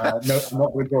mistake. No, I'm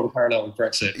not going to draw the parallel with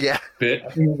Brexit. Yeah. But I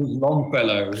think it was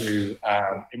Longfellow who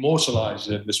immortalized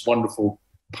this wonderful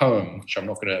poem, which I'm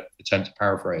not going to attempt to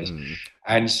paraphrase.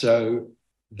 And so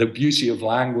the beauty of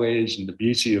language and the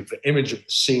beauty of the image of the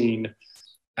scene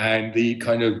and the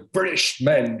kind of British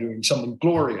men doing something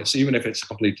glorious, even if it's a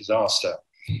complete disaster,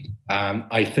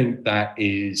 I think that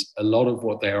is a lot of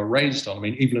what they are raised on. I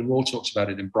mean, Evelyn Waugh talks about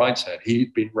it in Brideshead.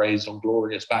 He'd been raised on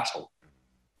glorious battle,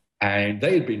 and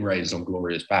they had been raised on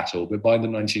glorious battle. But by the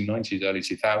 1990s, early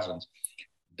 2000s,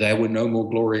 there were no more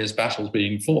glorious battles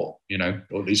being fought, or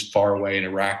at least far away in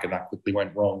Iraq, and that quickly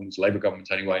went wrong. It was Labour government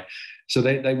anyway. So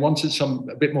they wanted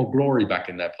a bit more glory back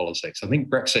in their politics. I think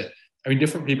Brexit,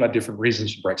 different people had different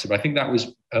reasons for Brexit, but I think that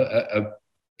was a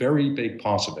very big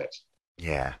part of it.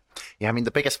 Yeah. Yeah,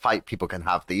 the biggest fight people can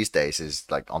have these days is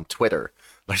like on Twitter.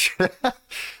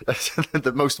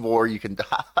 The most war you can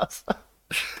have.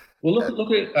 Well,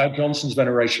 look at Johnson's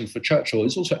veneration for Churchill.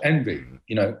 It's also envy.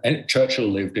 Churchill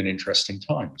lived in interesting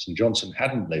times, and Johnson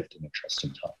hadn't lived in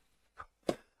interesting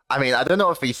times. I don't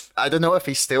know if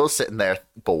he's still sitting there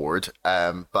bored.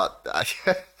 But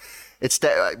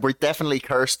we're definitely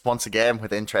cursed once again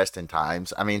with interesting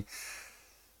times.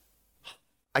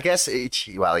 I guess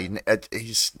he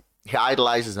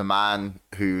idolizes a man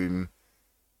who,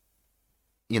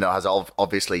 has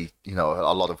obviously,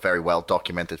 a lot of very well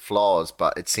documented flaws,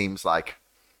 but it seems like,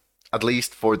 at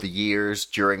least for the years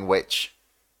during which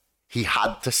he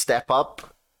had to step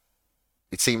up,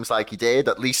 it seems like he did,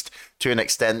 at least to an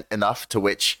extent enough to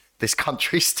which this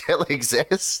country still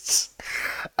exists.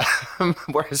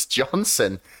 Whereas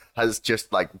Johnson has just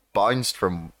bounced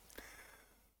from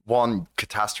one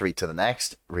catastrophe to the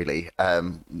next, really,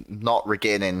 not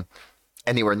regaining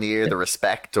anywhere near the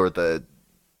respect or the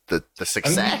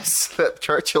success that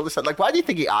Churchill has had. Why do you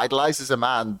think he idolizes a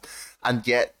man and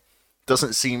yet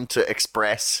doesn't seem to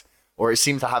express or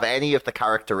seem to have any of the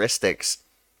characteristics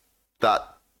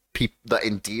that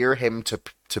endear him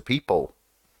to people?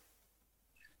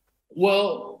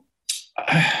 Well,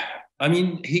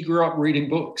 he grew up reading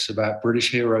books about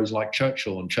British heroes like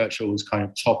Churchill, and Churchill was kind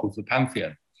of top of the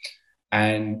pantheon.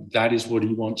 And that is what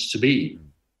he wants to be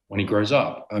when he grows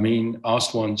up.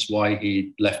 Asked once why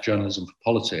he left journalism for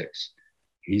politics,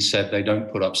 he said they don't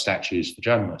put up statues for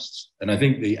journalists. And I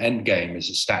think the end game is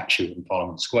a statue in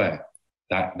Parliament Square.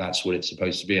 That's what it's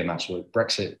supposed to be, and that's what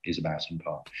Brexit is about in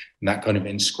part. And that kind of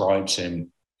inscribes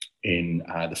him in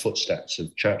the footsteps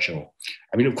of Churchill.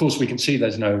 Of course, we can see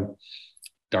there's no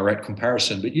direct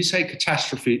comparison, but you say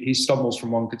catastrophe, he stumbles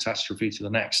from one catastrophe to the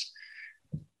next.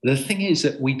 The thing is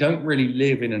that we don't really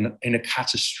live in a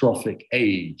catastrophic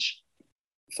age.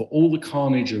 For all the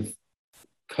carnage of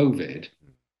COVID,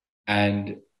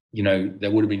 and there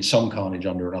would have been some carnage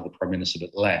under another prime minister,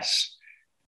 but less.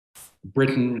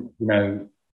 Britain,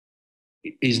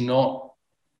 is not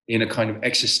in a kind of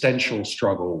existential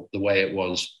struggle the way it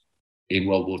was in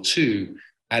World War II,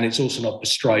 and it's also not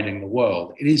bestriding the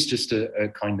world. It is just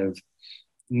a kind of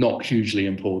not hugely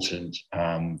important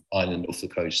island off the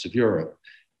coast of Europe.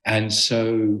 And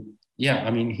so,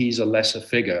 he's a lesser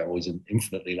figure, or he's an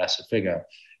infinitely lesser figure,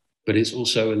 but it's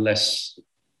also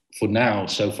for now,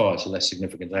 so far, it's a less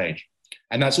significant age.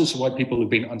 And that's also why people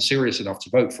have been unserious enough to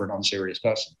vote for an unserious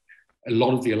person. A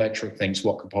lot of the electorate thinks,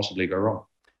 what could possibly go wrong?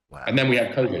 Wow. And then we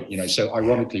had COVID, so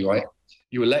ironically, right,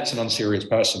 you elect an unserious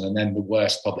person, and then the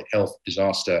worst public health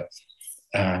disaster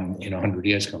in 100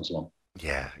 years comes along.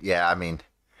 Yeah.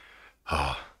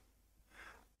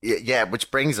 Yeah,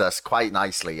 which brings us quite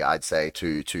nicely, I'd say,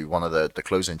 to one of the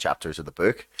closing chapters of the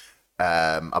book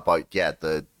about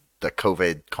the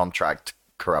COVID contract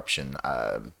corruption.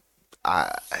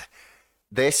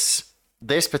 This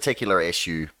particular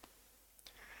issue,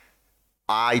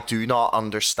 I do not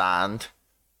understand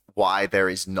why there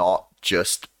is not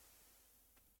just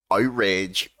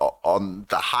outrage on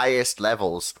the highest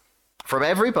levels from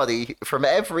everybody, from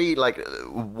every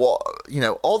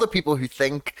all the people who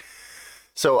think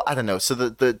So I don't know. So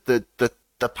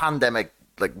the pandemic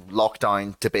like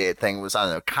lockdown debate thing was, I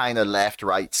don't know, kind of left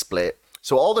right split.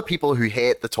 So all the people who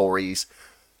hate the Tories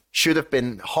should have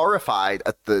been horrified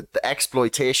at the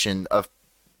exploitation of,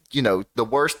 you know, the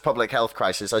worst public health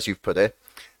crisis, as you've put it,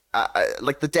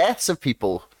 like the deaths of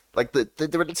people. Like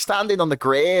they were standing on the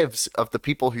graves of the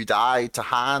people who died to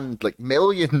hand like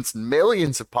millions and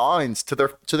millions of pounds to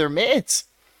their mates.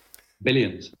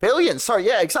 Billions. Sorry,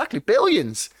 yeah, exactly,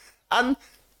 billions. And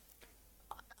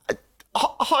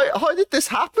how did this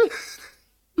happen?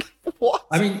 What?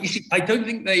 I mean, you see, I don't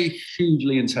think they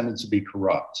hugely intended to be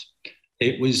corrupt.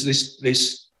 It was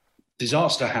this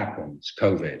disaster happened,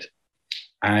 COVID,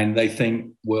 and they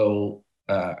think, well,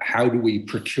 how do we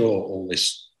procure all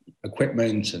this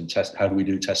equipment and test? How do we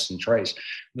do test and trace?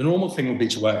 The normal thing would be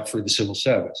to work through the civil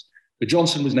service. But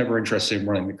Johnson was never interested in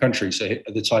running the country. So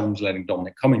at the time, he was letting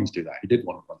Dominic Cummings do that. He did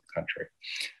want to run the country.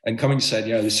 And Cummings said,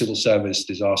 you know, the civil service,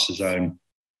 disaster zone,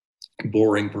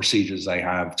 boring procedures they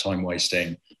have, time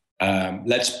wasting.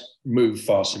 Let's move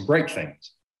fast and break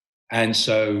things. And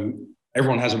so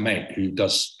everyone has a mate who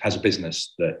has a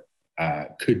business that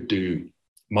could do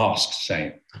masks,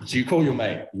 saying. So you call your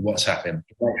mate, you WhatsApp him.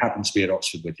 He might happen to be at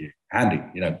Oxford with you. Handy,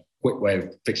 you know, quick way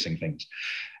of fixing things.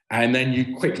 And then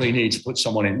you quickly need to put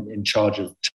someone in charge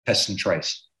of test and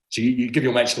trace. So you give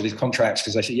your mates all these contracts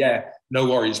because they say, yeah, no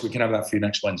worries, we can have that for you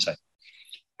next Wednesday.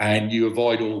 And you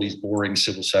avoid all these boring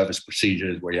civil service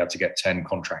procedures where you have to get 10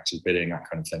 contractors bidding, that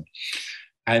kind of thing.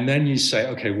 And then you say,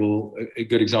 okay, well, a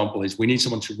good example is we need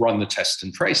someone to run the test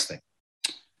and trace thing.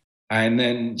 And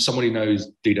then somebody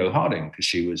knows Dido Harding because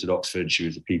she was at Oxford. She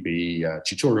was a PPE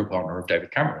tutorial partner of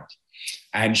David Cameron's.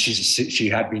 And she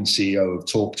had been CEO of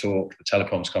TalkTalk, the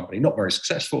telecoms company, not very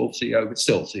successful CEO, but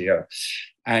still CEO,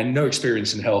 and no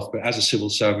experience in health. But as a civil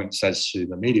servant says to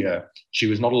the media, she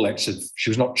was not elected. She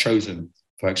was not chosen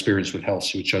for her experience with health.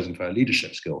 She was chosen for her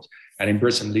leadership skills. And in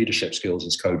Britain, leadership skills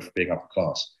is code for being upper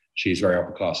class. She's very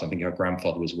upper class. I think her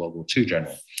grandfather was a World War II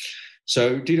general.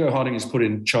 So Dido Harding is put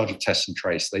in charge of test and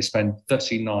trace. They spend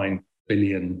 £39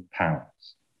 billion.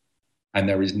 And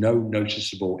there is no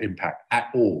noticeable impact at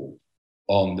all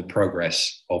on the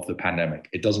progress of the pandemic.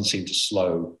 It doesn't seem to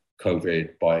slow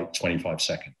COVID by 25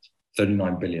 seconds,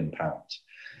 £39 billion.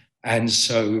 And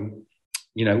so,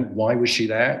 you know, why was she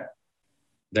there?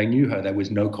 They knew her. There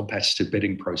was no competitive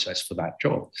bidding process for that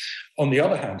job. On the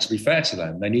other hand, to be fair to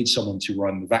them, they need someone to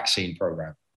run the vaccine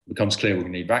program. It becomes clear we're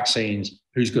going to need vaccines.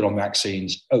 Who's good on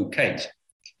vaccines? Oh, Kate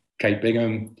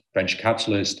Bingham, venture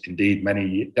capitalist, indeed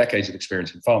many decades of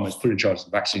experience in pharma, put in charge of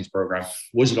the vaccines program,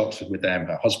 was at Oxford with them.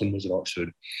 Her husband was at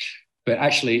Oxford. But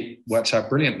actually works out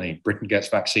brilliantly. Britain gets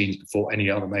vaccines before any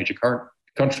other major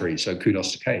country. So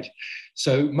kudos to Kate.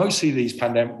 So mostly these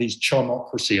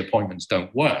charmocracy appointments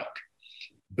don't work.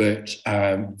 But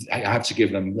I have to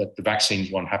give them that the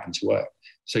vaccines one happened to work.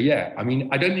 So yeah, I mean,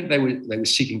 I don't think they were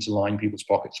seeking to line people's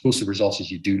pockets. Of course, the result is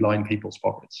you do line people's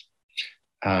pockets.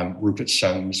 Rupert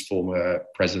Soames, former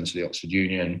president of the Oxford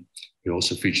Union, who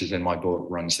also features in my book,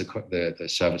 runs the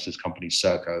services company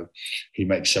Serco. He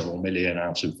makes several million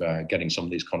out of getting some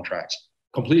of these contracts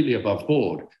completely above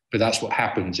board. But that's what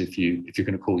happens if you're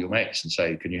going to call your mates and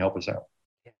say, "Can you help us out?"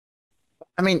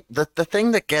 I mean, the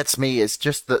thing that gets me is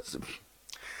just that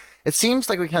it seems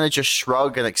like we kind of just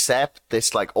shrug and accept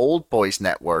this like old boys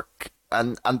network,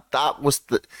 and that was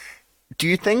the. Do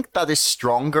you think that is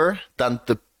stronger than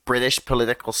the British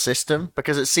political system?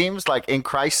 Because it seems like in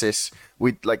crisis,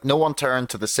 no one turned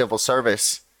to the civil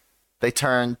service; they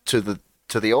turned to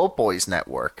the old boys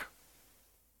network.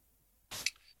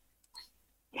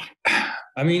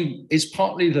 I mean, it's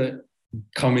partly that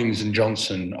Cummings and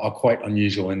Johnson are quite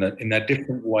unusual in that in their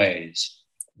different ways,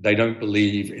 they don't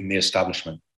believe in the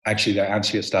establishment. Actually, they're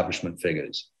anti-establishment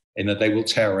figures in that they will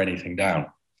tear anything down.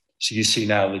 So you see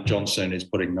now that Johnson is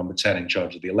putting number 10 in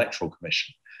charge of the Electoral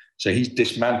Commission. So he's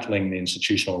dismantling the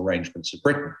institutional arrangements of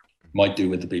Britain, might do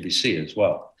with the BBC as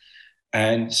well.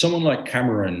 And someone like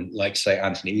Cameron, like say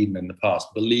Anthony Eden in the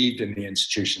past, believed in the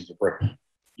institutions of Britain,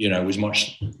 you know, was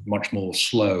much more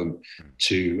slow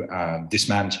to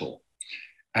dismantle.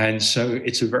 And so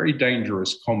it's a very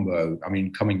dangerous combo. I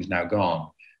mean, Cummings now gone.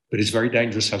 But it's very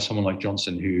dangerous to have someone like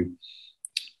Johnson who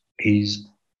he's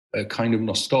a kind of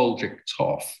nostalgic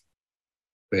toff,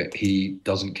 but he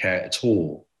doesn't care at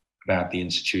all about the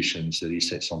institutions that he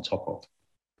sits on top of.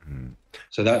 Mm.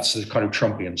 So that's the kind of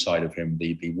Trumpian side of him,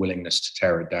 the willingness to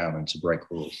tear it down and to break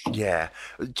rules. Yeah.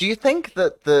 Do you think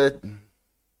that the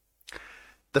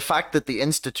fact that the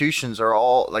institutions are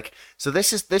all like, so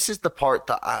this is the part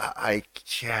that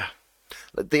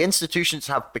the institutions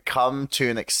have become to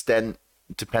an extent,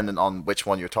 depending on which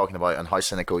one you're talking about and how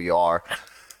cynical you are,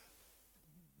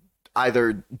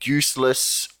 either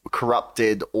useless,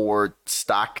 corrupted, or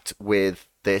stacked with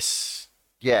this,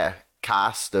 yeah,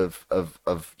 cast of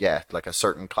yeah, like a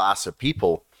certain class of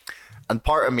people. And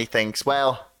part of me thinks,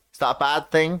 well, is that a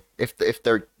bad thing if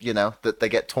they're, you know, that they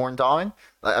get torn down?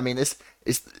 Like, I mean, is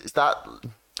that,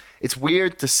 it's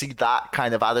weird to see that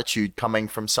kind of attitude coming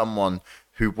from someone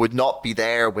who would not be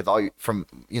there without, from,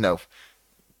 you know,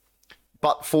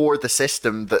 but for the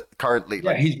system that currently,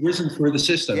 Yeah, he's risen through the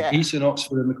system. Yeah. He's in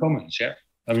Oxford in the Commons. Yeah,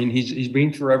 I mean, he's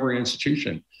been through every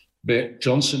institution, but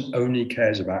Johnson only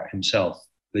cares about himself.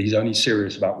 He's only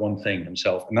serious about one thing,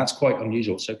 himself, and that's quite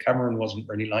unusual. So Cameron wasn't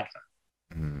really like that.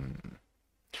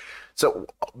 So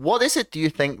what is it, do you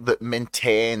think, that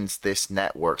maintains this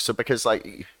network? So because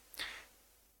like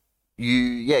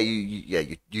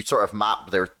you sort of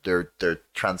map their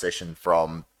transition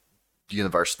from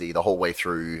university the whole way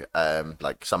through,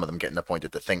 like some of them getting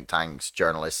appointed to think tanks,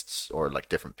 journalists, or like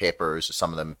different papers,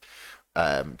 some of them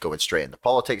going straight into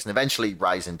politics and eventually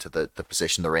rise into the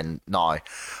position they're in now.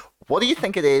 What do you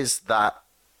think it is that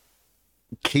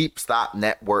keeps that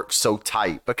network so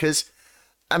tight? Because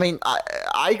I mean,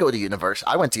 I go to university.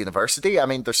 I went to university. I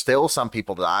mean, there's still some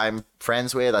people that I'm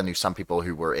friends with. I knew some people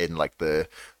who were in like the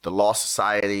law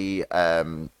society,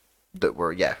 that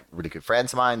were, yeah, really good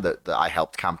friends of mine that I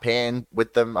helped campaign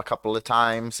with them a couple of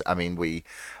times. I mean,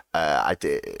 I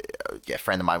did, yeah, a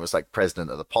friend of mine was like president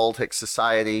of the Politics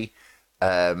Society.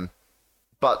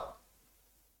 But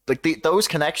like those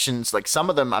connections, like some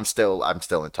of them I'm still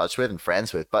in touch with and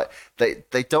friends with, but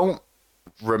they don't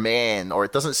remain, or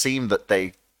it doesn't seem that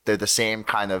they're the same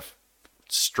kind of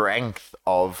strength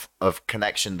of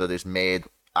connection that is made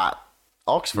at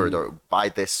Oxford or by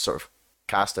this sort of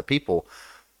cast of people.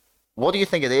 What do you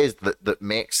think it is that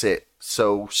makes it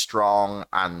so strong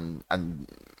and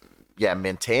yeah,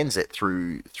 maintains it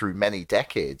through many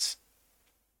decades?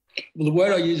 Well, the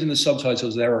word I use in the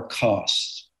subtitles there are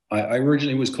castes. I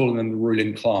originally was calling them the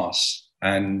ruling class,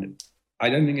 and I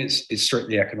don't think it's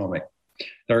strictly economic.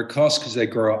 They're a caste because they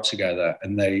grow up together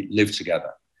and they live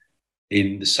together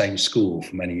in the same school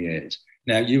for many years.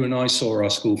 Now, you and I saw our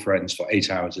school friends for 8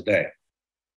 hours a day,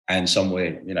 and some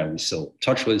way, you know, we still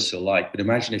touch with, still like. But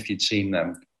imagine if you'd seen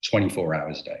them 24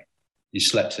 hours a day. You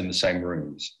slept in the same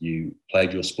rooms. You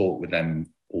played your sport with them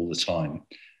all the time.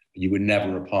 You were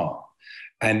never apart.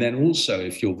 And then also,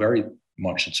 if you're very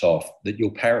much it's off, that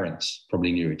your parents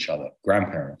probably knew each other,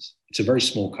 grandparents. It's a very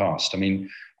small caste. I mean,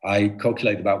 I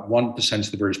calculate about 1%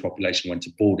 of the British population went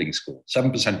to boarding school,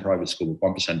 7% private school,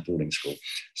 1% boarding school.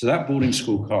 So that boarding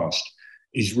school caste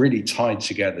is really tied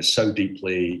together so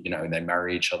deeply. You know, they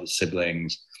marry each other's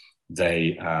siblings,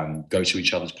 they go to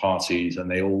each other's parties, and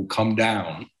they all come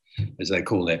down, as they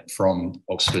call it, from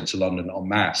Oxford to London en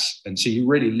masse. And so you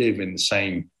really live in the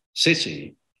same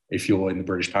city, if you're in the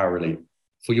British Power Elite,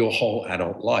 for your whole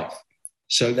adult life.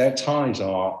 So their ties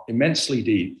are immensely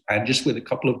deep, and just with a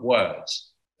couple of words,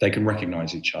 they can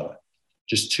recognize each other.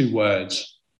 Just 2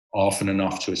 words are often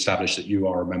enough to establish that you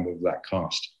are a member of that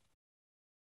caste.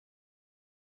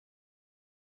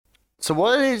 So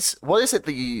what is it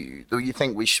that you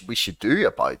think we should do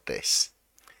about this?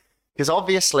 Because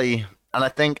obviously, and I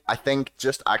think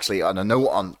just actually on a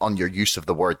note on your use of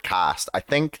the word caste, I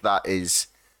think that is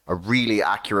a really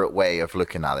accurate way of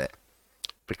looking at it,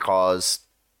 because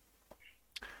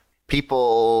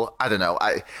people, I don't know,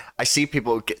 I see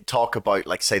people talk about,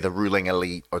 like, say, the ruling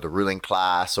elite or the ruling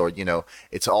class, or, you know,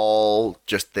 it's all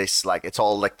just this, like, it's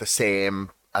all like the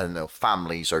same, I don't know,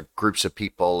 families or groups of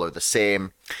people, or the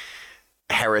same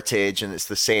heritage, and it's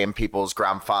the same people's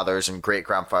grandfathers and great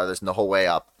grandfathers and the whole way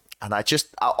up. And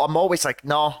I'm always like,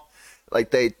 no,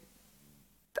 like, they,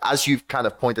 as you've kind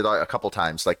of pointed out a couple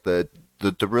times, like the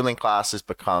ruling class has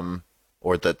become,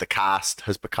 or the caste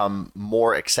has become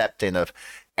more accepting of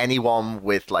anyone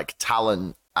with like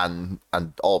talent and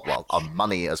all, well,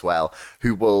 money as well,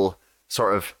 who will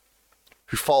sort of,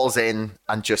 who falls in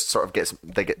and just sort of gets,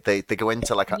 they go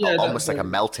into like almost like a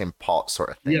melting pot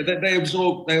sort of thing. Yeah, they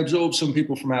absorb some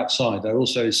people from outside. They're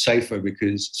also safer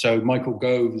because, so Michael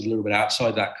Gove is a little bit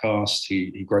outside that caste.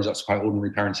 He grows up to quite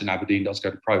ordinary parents in Aberdeen, does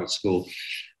go to private school.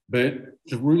 But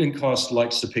the ruling caste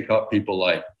likes to pick up people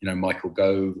like, you know, Michael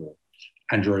Gove or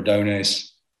Andrew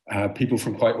Adonis, people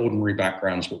from quite ordinary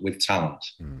backgrounds but with talent.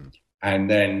 Mm. And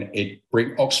then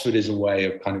Oxford is a way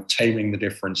of kind of taming the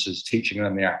differences, teaching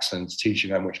them the accents, teaching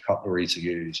them which cutlery to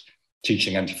use,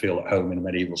 teaching them to feel at home in a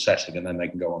medieval setting, and then they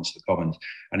can go on to the Commons.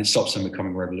 And it stops them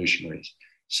becoming revolutionaries.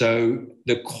 So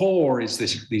the core is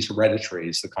these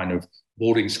hereditaries, the kind of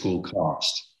boarding school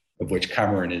caste, of which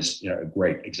Cameron is, you know, a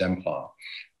great exemplar.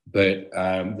 But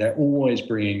they're always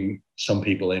bringing some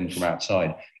people in from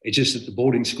outside. It's just that the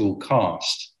boarding school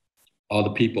caste are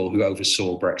the people who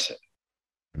oversaw Brexit.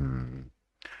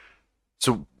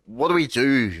 So what do we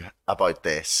do about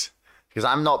this? Because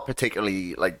I'm not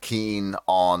particularly like keen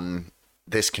on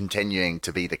this continuing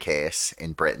to be the case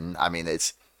in Britain. I mean,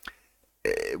 it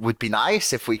would be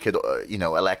nice if we could,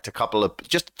 elect a couple of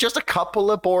just a couple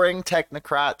of boring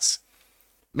technocrats,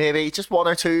 maybe just one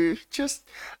or two.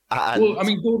 Well, I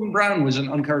mean, Gordon Brown was an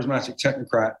uncharismatic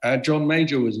technocrat. John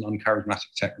Major was an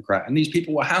uncharismatic technocrat, and these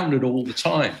people were hounded all the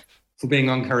time for being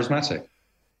uncharismatic.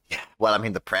 Yeah, well, I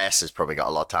mean, the press has probably got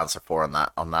a lot to answer for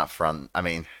on that front. I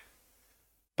mean,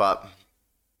 but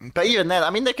even then, I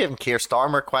mean, they're giving Keir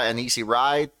Starmer quite an easy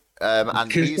ride.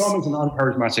 And Keir Starmer's an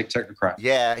uncharismatic technocrat.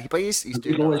 Yeah, but he's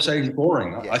people always say he's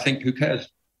boring. Yeah. I think who cares?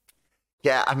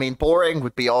 Yeah, I mean, boring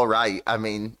would be all right. I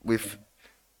mean, we've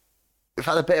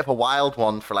had a bit of a wild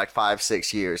one for like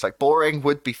 5-6 years. Like, boring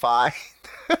would be fine.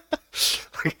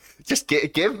 Just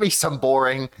give me some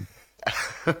boring.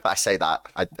 I say that.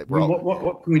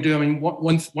 What can we do? I mean,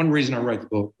 one reason I wrote the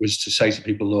book was to say to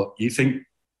people, look, you think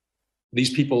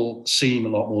these people seem a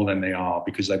lot more than they are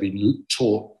because they've been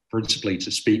taught principally to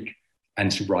speak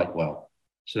and to write well.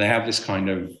 So they have this kind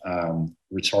of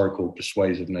rhetorical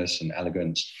persuasiveness and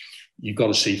elegance. You've got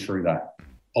to see through that.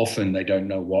 Often they don't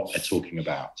know what they're talking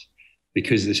about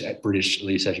because this British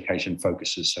elite education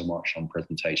focuses so much on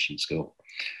presentation skill.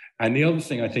 And the other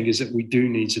thing I think is that we do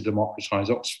need to democratize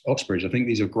Oxbridge. I think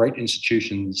these are great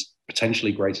institutions,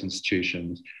 potentially great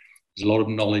institutions. There's a lot of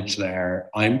knowledge there.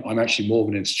 I'm actually more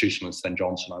of an institutionalist than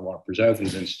Johnson. I want to preserve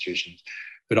these institutions,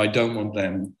 but I don't want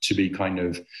them to be kind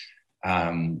of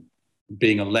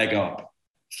being a leg up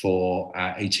for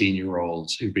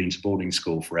 18-year-olds who've been to boarding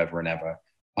school forever and ever.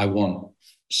 I want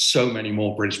so many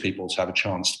more British people to have a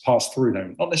chance to pass through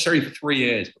them, not necessarily for 3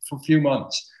 years, but for a few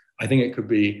months. I think it could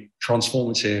be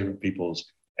transformative of people's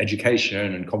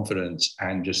education and confidence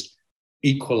and just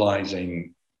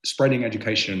equalizing, spreading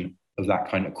education of that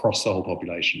kind across the whole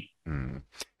population.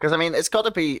 Because I mean, it's got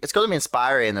to be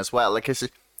inspiring as well. Like,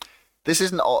 this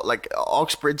isn't all, like,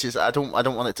 Oxbridge is. I don't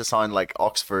want it to sound like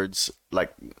Oxford's,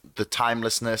 like, the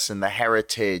timelessness and the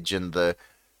heritage and the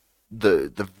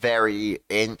very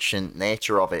ancient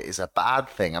nature of it is a bad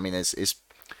thing. I mean,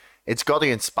 it's got to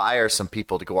inspire some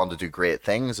people to go on to do great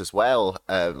things as well.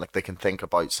 Like, they can think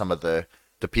about some of the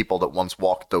people that once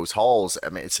walked those halls. I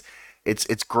mean,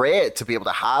 it's great to be able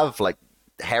to have like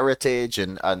heritage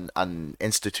and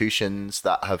institutions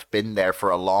that have been there for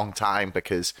a long time,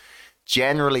 because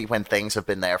generally when things have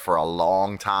been there for a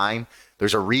long time,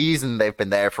 there's a reason they've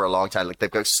been there for a long time. Like,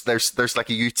 they've got, there's like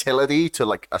a utility to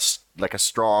like a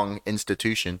strong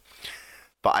institution.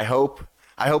 But I hope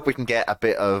we can get a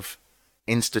bit of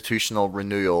institutional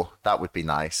renewal. That would be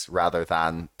nice, rather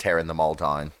than tearing them all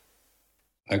down.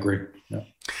 I agree. Yeah.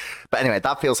 But anyway,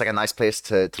 that feels like a nice place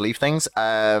to leave things.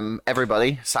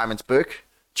 Everybody, Simon's book,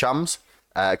 Chums,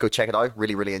 go check it out.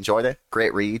 Really, really enjoyed it.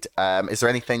 Great read. Is there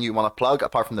anything you want to plug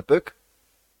apart from the book?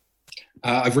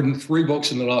 I've written 3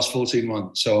 books in the last 14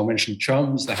 months. So I'll mention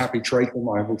Chums, The Happy Traitor,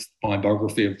 my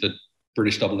biography of the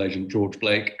British double agent George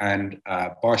Blake, and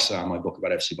Barca, my book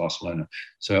about FC Barcelona.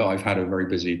 So I've had a very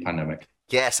busy pandemic.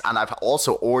 Yes, and I've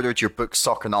also ordered your book,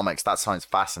 Soccernomics. That sounds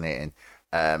fascinating.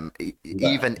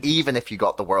 Even if you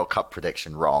got the World Cup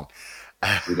prediction wrong.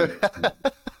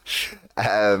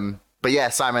 But yeah,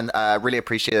 Simon, really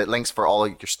appreciate it. Links for all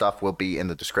of your stuff will be in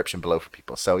the description below for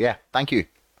people. So yeah, thank you.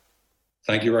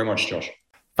 Thank you very much, Josh.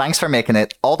 Thanks for making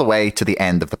it all the way to the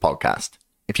end of the podcast.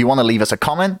 If you want to leave us a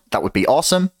comment, that would be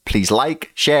awesome. Please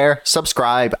like, share,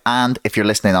 subscribe, and if you're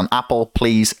listening on Apple,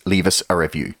 please leave us a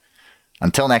review.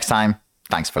 Until next time,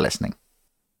 thanks for listening.